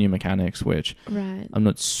couple of new mechanics which I'm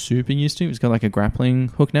not super used to. It's got like a grappling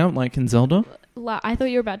hook now, like in Zelda. I thought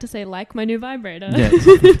you were about to say like my new vibrator. Yeah.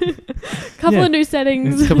 Couple of new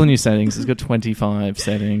settings. There's a couple of new settings. It's got 25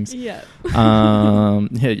 settings. Yeah.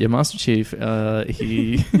 Your Master Chief,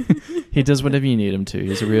 he does whatever you need him to.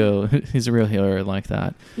 He's a real hero like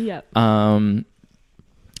that. Yeah.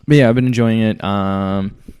 But yeah, I've been enjoying it. I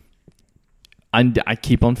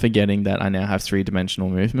keep on forgetting that I now have 3-dimensional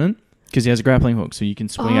movement because he has a grappling hook, so you can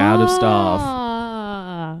swing out of stuff.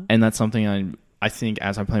 And that's something I think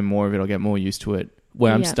as I play more of it, I'll get more used to it.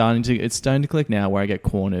 Where it's starting to click now, where I get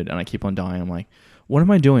cornered and I keep on dying. I'm like, what am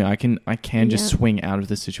I doing? I can just swing out of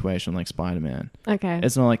this situation like Spider-Man. Okay.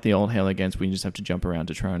 It's not like the old Halo games where you just have to jump around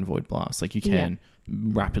to try and avoid blasts. Like you can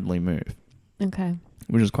rapidly move. Okay.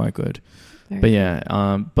 Which is quite good.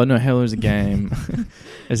 But no, Halo is a game,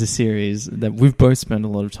 as a series that we've both spent a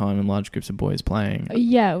lot of time in large groups of boys playing.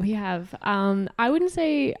 Yeah, we have. I wouldn't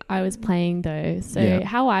say I was playing though. So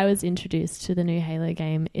how I was introduced to the new Halo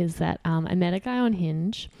game is that I met a guy on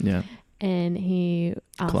Hinge. Yeah. And he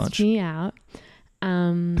asked me out.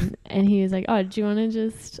 And he was like, "Oh, do you want to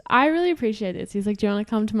just?" I really appreciate this. He's like, "Do you want to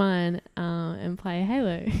come to mine and play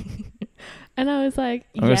Halo?" And I was like,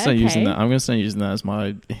 I'm gonna start using that. I'm gonna start using that as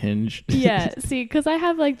my Hinge. Yeah, see, because I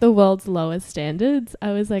have like the world's lowest standards.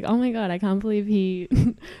 I was like, oh my God, I can't believe he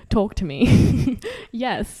talked to me.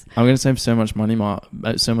 Yes. I'm gonna save so much money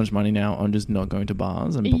now on just not going to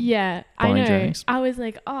bars and I know. Drinks. I was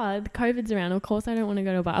like, oh, the COVID's around. Of course, I don't want to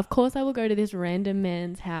go to a bar. Of course, I will go to this random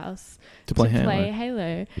man's house to play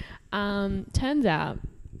Halo. Turns out,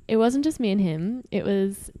 it wasn't just me and him. It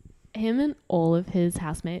was him and all of his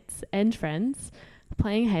housemates and friends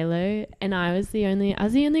playing Halo, and I was the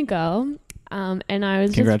only girl. And I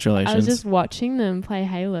was Congratulations. just watching them play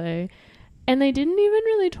Halo, and they didn't even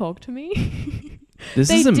really talk to me. This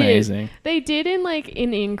is amazing. They did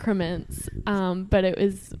in increments, but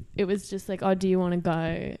it was just like, oh, do you want to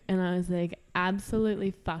go? And I was like,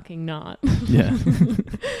 absolutely fucking not. Yeah.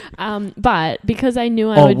 But because I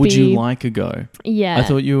knew I would be... would you like a go? Yeah. I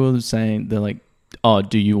thought you were saying they're like, oh,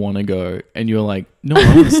 do you want to go? And you're like, no,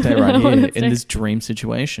 I want to stay right here in this dream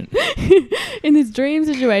situation. In this dream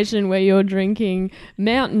situation where you're drinking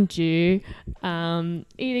Mountain Dew,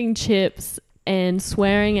 eating chips, and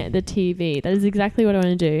swearing at the TV. That is exactly what I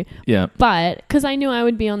want to do. Yeah. But because I knew I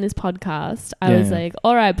would be on this podcast, I was like,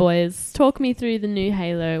 all right, boys, talk me through the new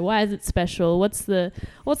Halo. Why is it special? What's the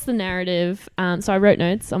narrative? So I wrote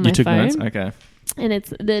notes on my phone. You took notes? Okay. And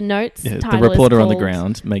it's the notes title the reporter is on the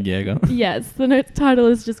ground, Meg Yeager. Yes, the notes title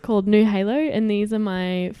is just called New Halo, and these are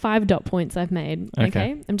my 5 dot points I've made.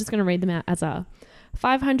 Okay. I'm just going to read them out as are.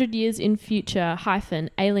 500 years in future --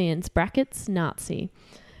 aliens -- Nazi.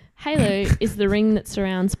 Halo is the ring that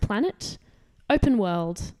surrounds planet. Open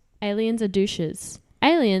world. Aliens are douches.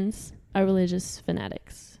 Aliens are religious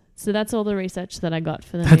fanatics. So that's all the research that I got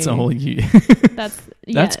for the That's new. all you. That's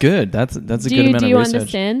That's good. That's a good amount Do of you research.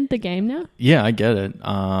 understand the game now? Yeah, I get it.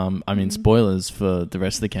 I mean, spoilers for the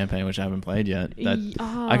rest of the campaign, which I haven't played yet.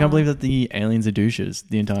 I can't believe that the aliens are douches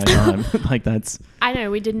the entire time. Like, that's... I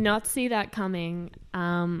know, we did not see that coming.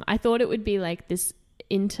 I thought it would be like this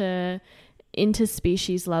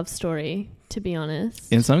interspecies love story, to be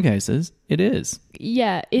honest. In some cases, it is.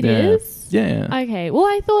 Yeah, it is? Yeah. Okay. Well,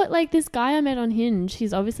 I thought like this guy I met on Hinge,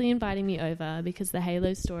 he's obviously inviting me over because the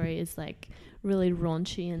Halo story is like really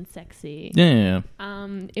raunchy and sexy. Yeah.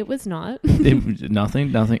 It was not.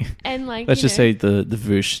 Nothing. And like, Let's just say the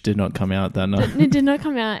Vush did not come out that night. It did not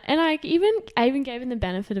come out. And I even gave him the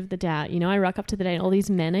benefit of the doubt. You know, I rock up to the date and all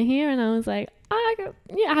these men are here and I was like, I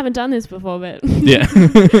haven't done this before, but Yeah.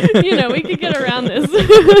 you know, we could get around this.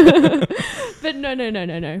 But no.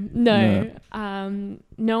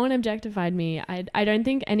 No one objectified me. I don't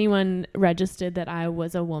think anyone registered that I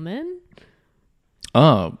was a woman.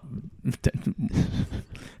 Oh.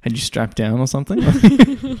 Had you strapped down or something?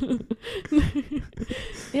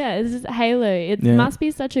 Yeah, this is Halo. It must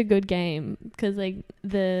be such a good game because like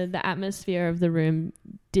the atmosphere of the room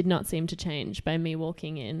did not seem to change by me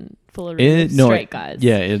walking in full of straight guys.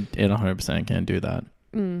 Yeah, it 100% can do that.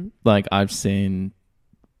 Like, I've seen,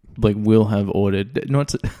 like, we'll have ordered, not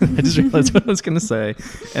to, I just realized what I was going to say,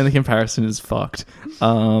 and the comparison is fucked.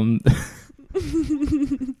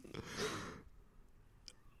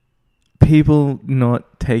 People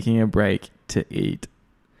not taking a break to eat.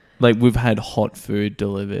 Like, we've had hot food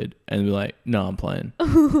delivered and we're like, no, I'm playing.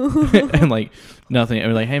 And like, nothing. And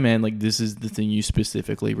we're like, hey man, like, this is the thing you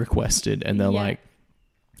specifically requested. And they're like,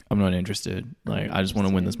 I'm not interested. Like, I just want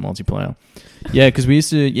to win this multiplayer. Yeah, because we used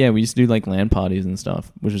to do like LAN parties and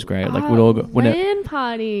stuff, which was great. Like, we'd all go LAN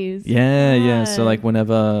parties. Yeah. So like,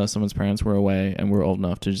 whenever someone's parents were away and we're old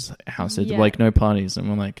enough to just house it, like, no parties, and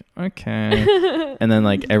we're like, okay. And then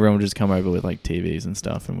like everyone would just come over with like TVs and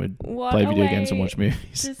stuff, and we'd play video games and watch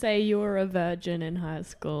movies. To say you were a virgin in high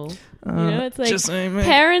school, you know, it's like just saying,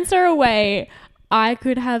 parents are away. I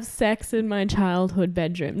could have sex in my childhood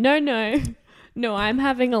bedroom. No, I'm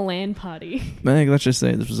having a LAN party. Meg, let's just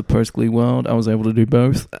say this was a post-Glee world. I was able to do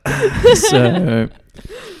both. So,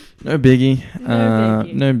 no biggie.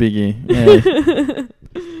 No biggie. Yeah.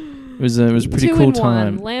 It was a pretty cool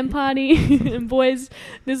time. LAN party. And boys,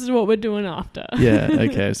 this is what we're doing after. Yeah,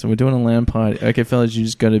 okay. So we're doing a LAN party. Okay, fellas, you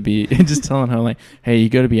just got to be... just telling her, like, hey, you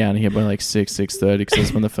got to be out of here by like 6:30 because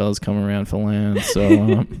that's when the fellas come around for LAN.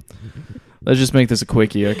 So, let's just make this a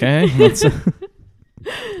quickie, okay?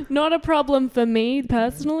 Not a problem for me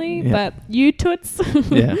personally, but you toots,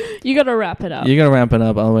 you got to wrap it up. You got to wrap it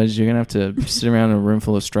up, otherwise you're going to have to sit around in a room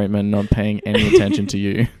full of straight men not paying any attention to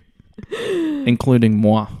you, including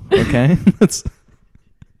moi, okay?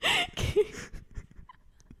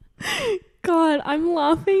 God, I'm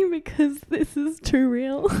laughing because this is too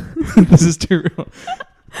real. This is too real.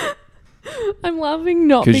 I'm laughing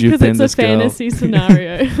not because it's a fantasy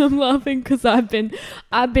scenario. I'm laughing because I've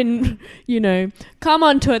been, you know, come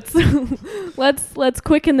on toots, let's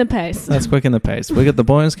quicken the pace. Let's quicken the pace. We got the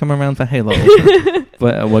boys coming around for Halo,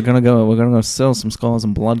 but we're gonna go sell some scars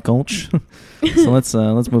and blood gulch. So let's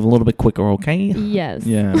move a little bit quicker, okay? Yes.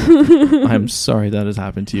 Yeah. I'm sorry that has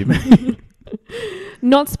happened to you, man.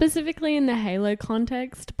 Not specifically in the Halo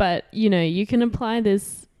context, but you know, you can apply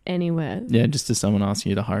this anywhere. Yeah, just to someone asking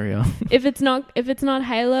you to hurry up. If it's not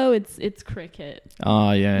Halo, it's cricket.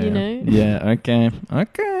 Oh yeah. You know? Yeah, okay.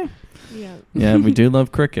 Yeah. Yeah, we do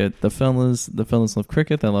love cricket. The fellas love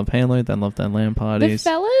cricket, they love Halo, they love their LAN parties. The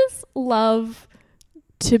fellas love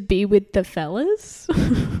to be with the fellas.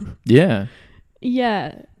 Yeah.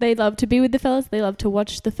 Yeah. They love to be with the fellas. They love to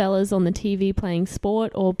watch the fellas on the TV playing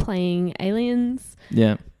sport or playing Aliens.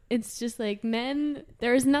 Yeah. It's just like men,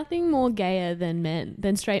 there is nothing more gayer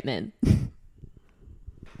than straight men.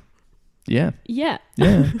 Yeah. Yeah.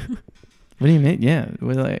 Yeah. What do you mean? Yeah.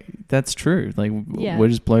 We're like, that's true. Like, we're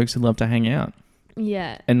just blokes who love to hang out.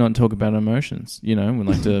 Yeah. And not talk about emotions. You know, we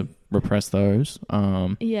like to repress those.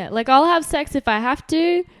 Yeah. Like, I'll have sex if I have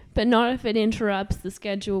to, but not if it interrupts the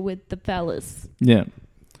schedule with the fellas. Yeah.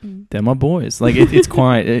 They're my boys. Like, it is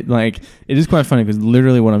quite funny because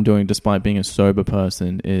literally what I'm doing, despite being a sober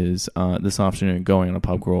person, is this afternoon going on a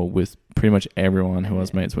pub crawl with pretty much everyone who I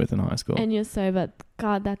was mates with in high school. And you're sober.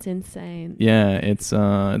 God, that's insane. Yeah, it's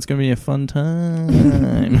gonna be a fun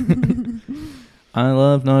time. I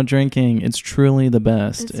love not drinking. It's truly the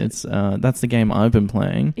best. It's that's the game I've been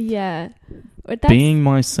playing. Yeah. Being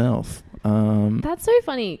myself. That's so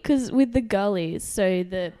funny because with the girlies, so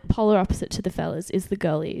the polar opposite to the fellas is the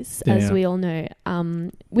girlies, as Yeah. we all know.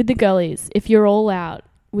 With the girlies, if you're all out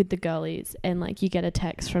with the girlies and like you get a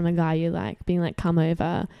text from a guy you like being like, come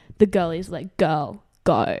over, the girlies like, girl,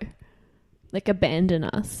 go. Like abandon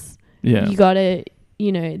us. Yeah. You gotta,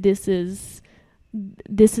 this is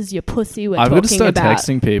your pussy we're I've talking got to start about.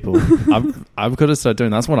 texting people. I've got to start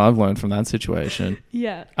doing. That's what I've learned from that situation.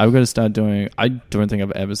 Yeah. I've got to start doing. I don't think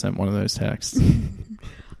I've ever sent one of those texts.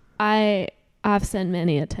 I've sent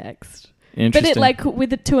many a text. But Interesting. it like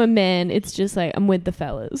with it to a man, it's just like I'm with the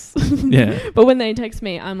fellas. Yeah. But when they text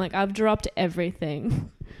me, I'm like, I've dropped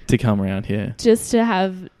everything To come around here. just to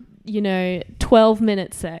have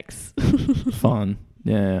 12-minute sex. Fun.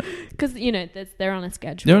 Yeah. Because they're on a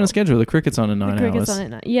schedule. They're on a schedule. The cricket's on in 9 The cricket's hours. on at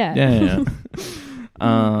night. Yeah. Yeah.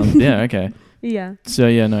 Yeah. Okay. Yeah. So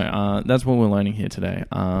yeah, no. That's what we're learning here today.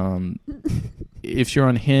 If you're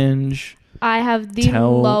on Hinge, I have the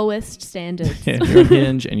lowest standards. if you're on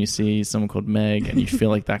Hinge and you see someone called Meg and you feel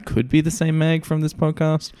like that could be the same Meg from this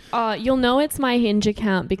podcast, You'll know it's my Hinge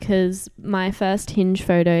account because my first Hinge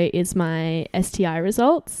photo is my STI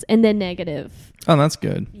results and they're negative. oh, that's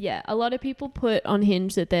good. Yeah, a lot of people put on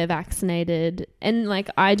Hinge that they're vaccinated, and like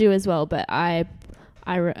I do as well. But I'd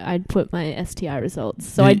put my STI results,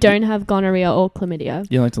 so I don't have gonorrhea or chlamydia.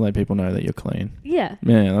 You like to let people know that you're clean. Yeah,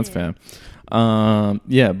 Yeah, that's fair.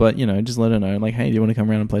 Yeah, but just let her know, like, hey, do you want to come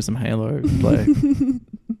around and play some Halo? Play.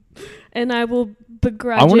 and I will I want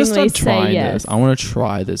begrudgingly to start say trying yes. this. I want to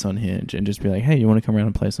try this on Hinge and just be like, hey, you want to come around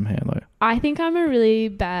and play some Halo? I think I'm a really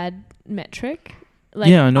bad metric. Like,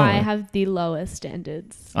 Yeah, I know. I have the lowest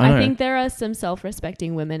standards. I know. I think there are some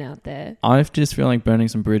self-respecting women out there. I just feel like burning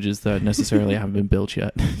some bridges that necessarily haven't been built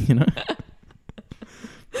yet.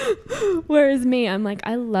 Whereas me, I'm like,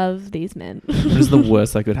 I love these men. What is the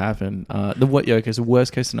worst that could happen? The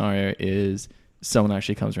worst case scenario is someone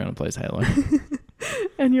actually comes around and plays Halo.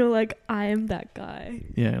 And you're like, I am that guy.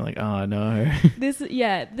 Yeah, like, oh no.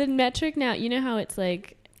 The metric now, you know how it's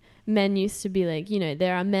like men used to be like,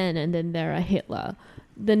 there are men and then there are Hitler.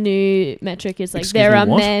 The new metric is like, Excuse there me, are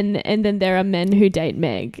what? men and then there are men who date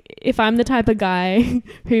Meg. If I'm the type of guy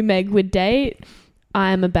who Meg would date,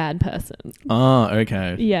 I am a bad person. Oh,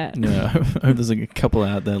 okay. Yeah. No, I hope there's like a couple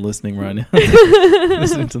out there listening right now.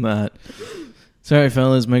 Listening to that. Sorry,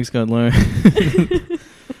 fellas, Meg's got low.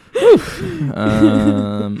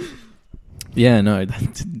 Yeah, no,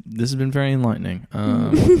 this has been very enlightening.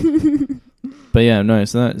 But yeah, no,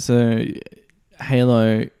 so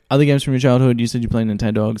Halo, other games from your childhood, you said you played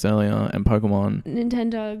Nintendogs earlier and Pokemon.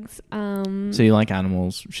 Nintendogs. So you like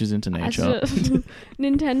animals. She's into nature.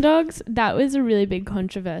 Nintendogs, that was a really big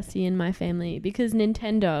controversy in my family because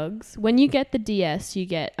Nintendogs, when you get the DS, you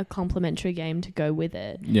get a complimentary game to go with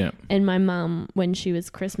it. Yeah. And my mum, when she was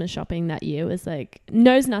Christmas shopping that year, was like,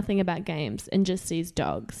 knows nothing about games and just sees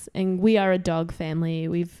dogs. And we are a dog family.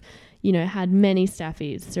 We've, had many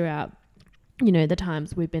staffies throughout, the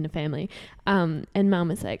times we've been a family. And mum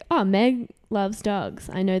was like, oh, Meg loves dogs.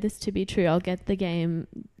 I know this to be true. I'll get the game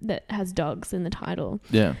that has dogs in the title.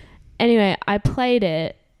 Yeah. Anyway, I played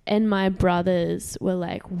it and my brothers were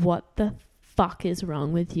like, what the fuck is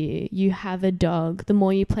wrong with you? You have a dog. The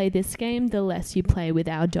more you play this game, the less you play with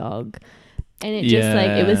our dog. And it just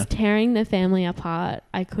it was tearing the family apart.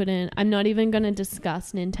 I'm not even going to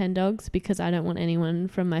discuss Nintendogs because I don't want anyone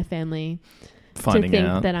from my family Finding to think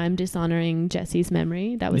out that I'm dishonoring Jesse's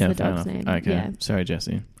memory. That was the dog's name. Okay. Yeah. Sorry,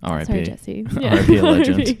 Jesse. R.I.P. Sorry, Jesse. R.I.P. a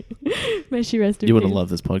legend. May she rest in You would have peace.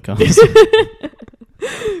 loved this podcast.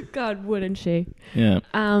 God, wouldn't she? Yeah.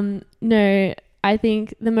 No, I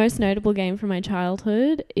think the most notable game from my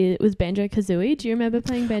childhood was Banjo-Kazooie. Do you remember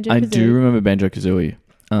playing Banjo-Kazooie? I do remember Banjo-Kazooie.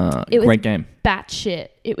 It was Great game. Batshit.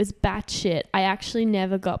 It was batshit. I actually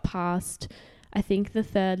never got past, I think, the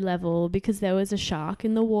third level because there was a shark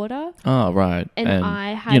in the water. Oh, right. And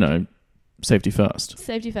I had... safety first.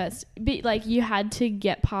 Safety first. But, you had to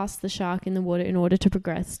get past the shark in the water in order to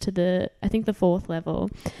progress to the fourth level.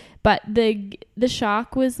 But the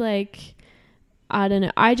shark was like... I don't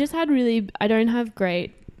know. I don't have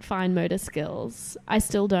great fine motor skills. I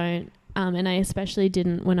still don't. And I especially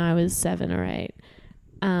didn't when I was 7 or 8.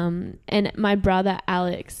 And my brother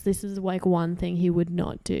Alex, this is like one thing he would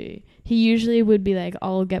not do. He usually would be like,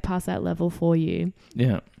 I'll get past that level for you.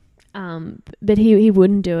 Yeah. But he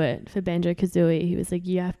wouldn't do it for Banjo-Kazooie. He was like,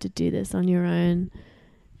 you have to do this on your own.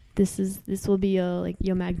 This will be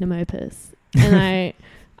your magnum opus. And I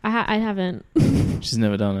haven't. She's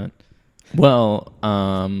never done it. Well,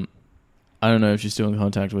 I don't know if she's still in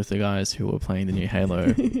contact with the guys who were playing the new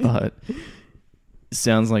Halo, but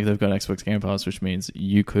sounds like they've got Xbox Game Pass, which means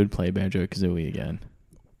you could play Banjo-Kazooie again.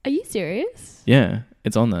 Are you serious? Yeah,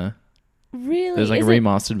 it's on there. Really? There's like Is a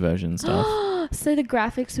remastered version and stuff. So the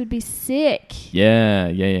graphics would be sick.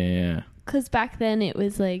 Yeah. Because back then it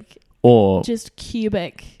was like Or just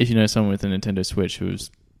cubic. if you know someone with a Nintendo Switch who's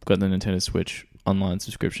got the Nintendo Switch online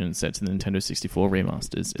subscription set to the Nintendo 64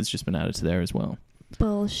 remasters, it's just been added to there as well.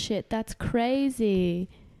 Bullshit. That's crazy.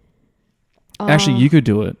 Actually, Oh. you could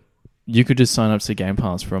do it. You could just sign up to Game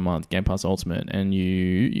Pass for a month, Game Pass Ultimate, and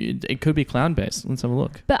it could be cloud-based. Let's have a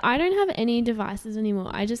look. But I don't have any devices anymore.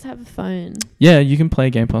 I just have a phone. Yeah, you can play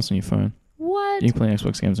Game Pass on your phone. What? You can play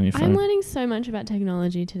Xbox games on your phone. I'm learning so much about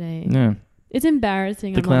technology today. Yeah. It's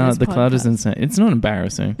embarrassing. The cloud is insane. It's not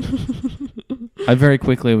embarrassing. I very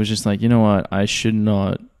quickly was just like, you know what? I should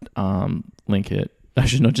not link it. I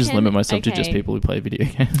should not just limit myself to just people who play video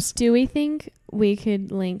games. Do we think we could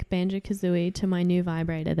link Banjo-Kazooie to my new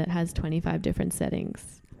vibrator that has 25 different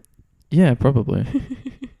settings? Yeah, probably.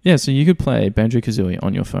 Yeah, so you could play Banjo-Kazooie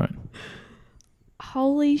on your phone.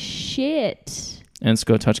 Holy shit. And it's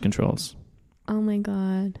got touch controls. Oh my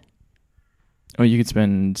god. Or you could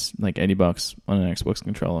spend like $80 on an Xbox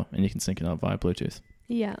controller and you can sync it up via Bluetooth.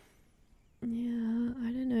 Yeah. Yeah, I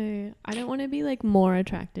don't know. I don't want to be like more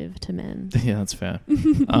attractive to men. Yeah, that's fair.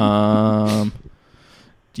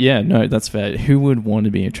 Yeah, no, that's fair. Who would want to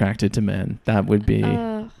be attracted to men? That would be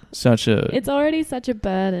such a... It's already such a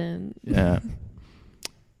burden. Yeah.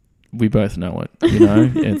 We both know it, you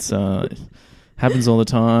know? It's happens all the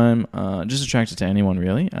time. Just attracted to anyone,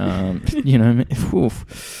 really. You know,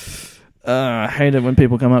 oof. I hate it when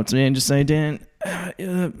people come up to me and just say, Dan,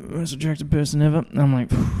 you're the most attractive person ever. I'm like,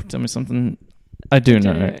 tell me something. I do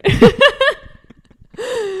know.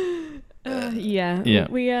 Yeah. Yeah.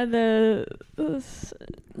 We are the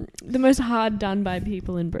most hard done by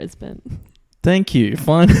people in Brisbane. Thank you.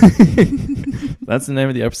 Fine. That's the name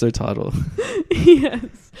of the episode title.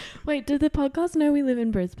 Yes. Wait, did the podcast know we live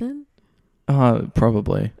in Brisbane?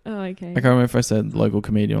 Probably. Oh, okay. I can't remember if I said local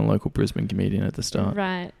comedian or local Brisbane comedian at the start.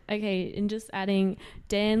 Right. Okay. And just adding,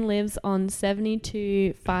 Dan lives on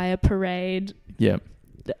 72 Fire Parade, Yep.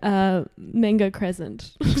 Mango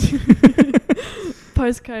Crescent.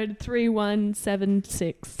 Postcode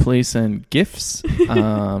 3176. Please send gifts,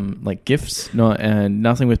 like gifts,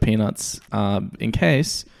 nothing with peanuts, in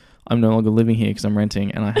case I'm no longer living here because I'm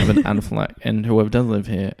renting and I have an anaphylactic, and whoever does live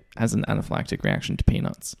here has an anaphylactic reaction to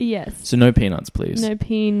peanuts. Yes. So no peanuts, please. No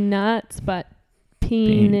peanuts, but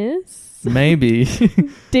penis. Maybe.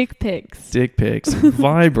 Dick pics. Dick pics.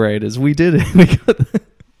 Vibrators. We did it. We got that.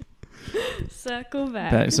 Circle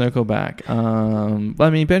back. Circle back. I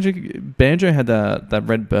mean, Banjo had that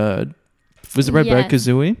red bird. Was it red bird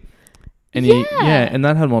Kazooie? And and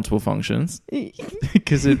that had multiple functions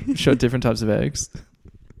because it shot different types of eggs.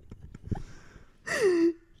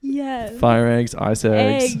 Yes. Fire eggs, ice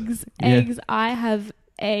eggs. Eggs. I have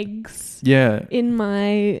eggs. Yeah. In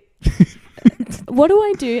my... What do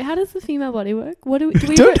I do? How does the female body work? What do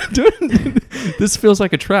we Don't. This feels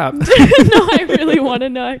like a trap. No, I really want to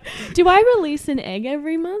know. Do I release an egg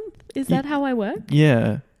every month? Is that how I work?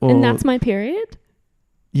 Yeah. And that's my period?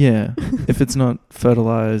 Yeah. If it's not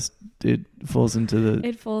fertilized, it falls into the...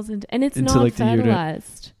 It falls into... And it's into not like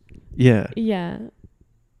fertilized. Yeah. Yeah.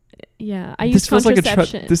 Yeah. I use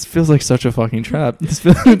contraception. This feels like such a fucking trap. It's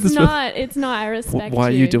not. I respect Why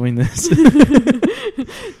are you doing this?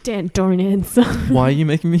 Dan, don't answer. Why are you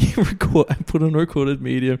making me put on a recorded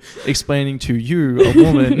medium explaining to you, a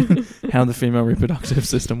woman, how the female reproductive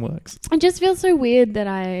system works? It just feels so weird that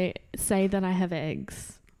I say that I have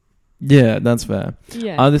eggs. Yeah, that's fair.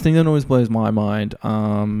 Yeah. The thing that always blows my mind,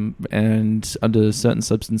 and under certain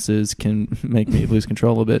substances can make me lose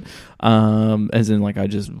control a bit, as in like I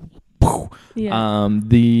just... Yeah.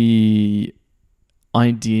 The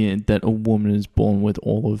idea that a woman is born with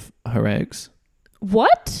all of her eggs.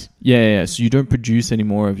 What? Yeah. So you don't produce any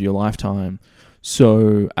more of your lifetime.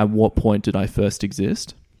 So at what point did I first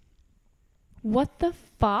exist? What the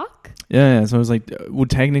fuck? Yeah. So I was like, well,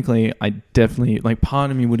 technically, I definitely, like,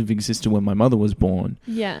 part of me would have existed when my mother was born.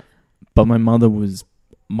 Yeah. But my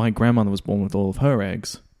grandmother was born with all of her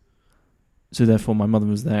eggs. So therefore, my mother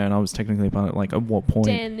was there, and I was technically part of, like, at what point?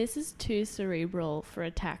 Dan, this is too cerebral for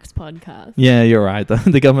a tax podcast. Yeah, you're right.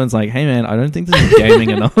 The government's like, hey, man, I don't think this is gaming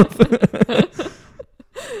enough.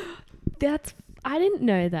 I didn't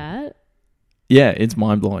know that. Yeah, it's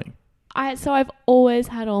mind-blowing. So I've always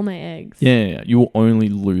had all my eggs. Yeah. You will only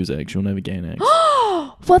lose eggs. You'll never gain eggs.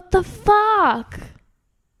 What the fuck?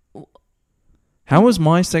 How was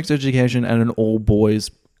my sex education at an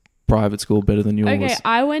all-boys private school better than yours? Okay,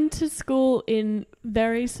 I went to school in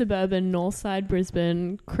very suburban Northside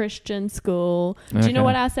Brisbane Christian school. Do you know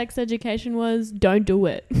what our sex education was? Don't do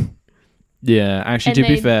it. Yeah, actually, And to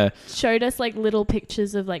be they- fair, Showed us like little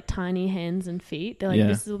pictures of like tiny hands and feet. They're like, Yeah.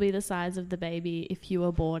 this will be the size of the baby if you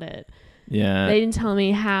abort it. yeah, They didn't tell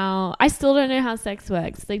me how. I still don't know how sex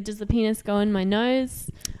works. Like, does the penis go in my nose?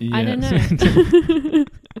 yeah. I don't know.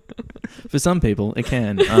 For some people, it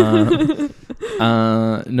can.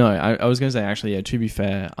 No, I was going to say, actually, yeah, to be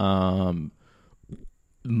fair,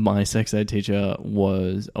 my sex ed teacher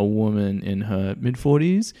was a woman in her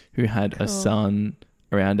mid-40s who had Cool. a son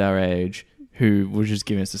around our age who was just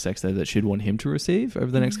giving us the sex ed that she'd want him to receive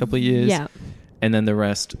over the next couple of years. Yeah. And then the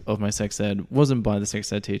rest of my sex ed wasn't by the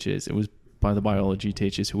sex ed teachers. It was by the biology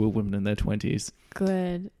teachers who were women in their 20s.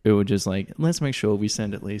 Good. Who were just like, let's make sure we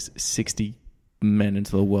send at least 60 men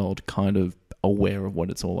into the world kind of aware of what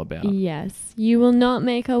it's all about. Yes. You will not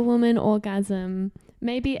make a woman orgasm.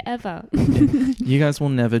 Maybe ever. You guys will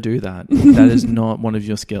never do that. That is not one of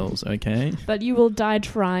your skills, okay? But you will die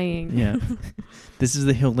trying. Yeah. This is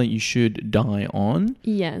the hill that you should die on,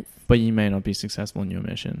 Yes. but you may not be successful in your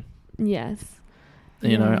mission. Yes.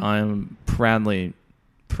 You know, Yeah. I'm proudly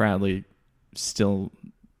still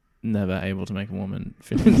never able to make a woman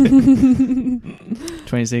finish.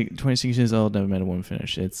 26 years old, never made a woman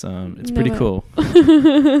finish. It's pretty Never. cool.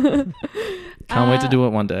 Can't wait to do it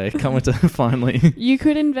one day. Can't wait to finally. You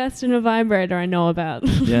could invest in a vibrator I know about.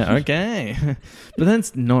 Yeah, okay. But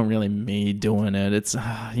that's not really me doing it. It's,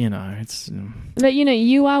 it's... But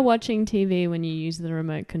you are watching TV when you use the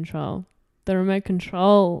remote control. The remote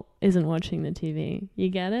control isn't watching the TV. You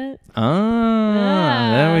get it?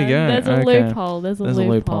 There we go. There's a Okay. loophole. There's a There's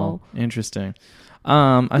loophole. Interesting.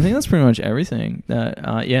 I think that's pretty much everything.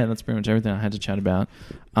 That's pretty much everything I had to chat about.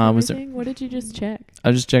 Everything? What did you just check?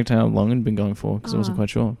 I just checked how long it'd been going for because I wasn't Ah. quite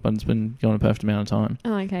sure, but it's been going a perfect amount of time.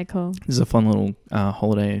 Oh, okay, cool. This is a fun little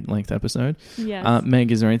holiday length episode. Yes.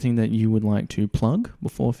 Meg, is there anything that you would like to plug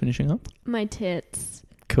before finishing up? My tits.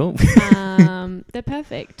 Cool. They're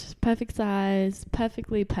perfect. Perfect size.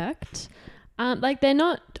 Perfectly perked. They're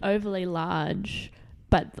not overly large,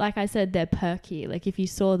 but like I said, they're perky. Like if you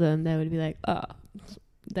saw them, they would be like, oh,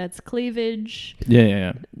 that's cleavage.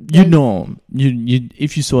 Yeah. You There's- know 'em. You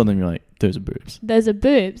if you saw them, you're like, those are boobs. Those are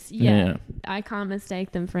boobs. Yeah. Yeah. I can't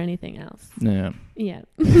mistake them for anything else. Yeah. Yeah.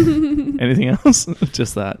 Anything else?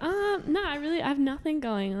 Just that. No, I have nothing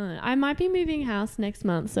going on. I might be moving house next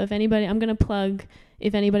month, so if I'm going to plug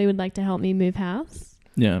if anybody would like to help me move house.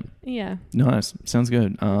 Yeah. Yeah. Nice. Sounds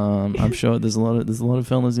good. I'm sure there's a lot of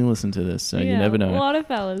fellas who listen to this, so you never know. A lot of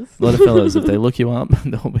fellas. A lot of fellas, if they look you up,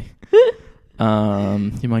 they'll be.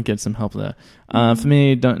 You might get some help there. For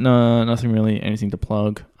me, nothing really, anything to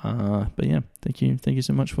plug. But yeah, thank you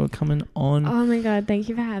so much for coming on Oh my god, thank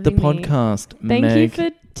you for having the me. podcast, Thank you Meg. for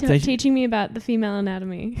thank you- teaching me about the female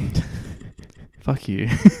anatomy. Fuck you.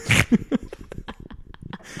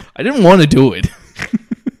 I didn't want to do it.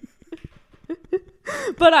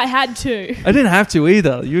 But I had to. I didn't have to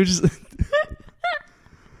either. You were just.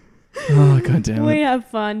 Oh god damn We it! have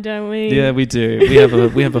fun, don't we? Yeah, we do. We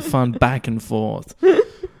have a fun back and forth.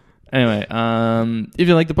 Anyway, if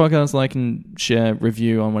you like the podcast, like and share,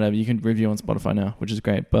 review on whatever. You can review on Spotify now, which is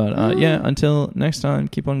great. But until next time,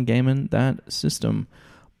 keep on gaming that system.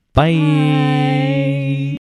 Bye. Bye.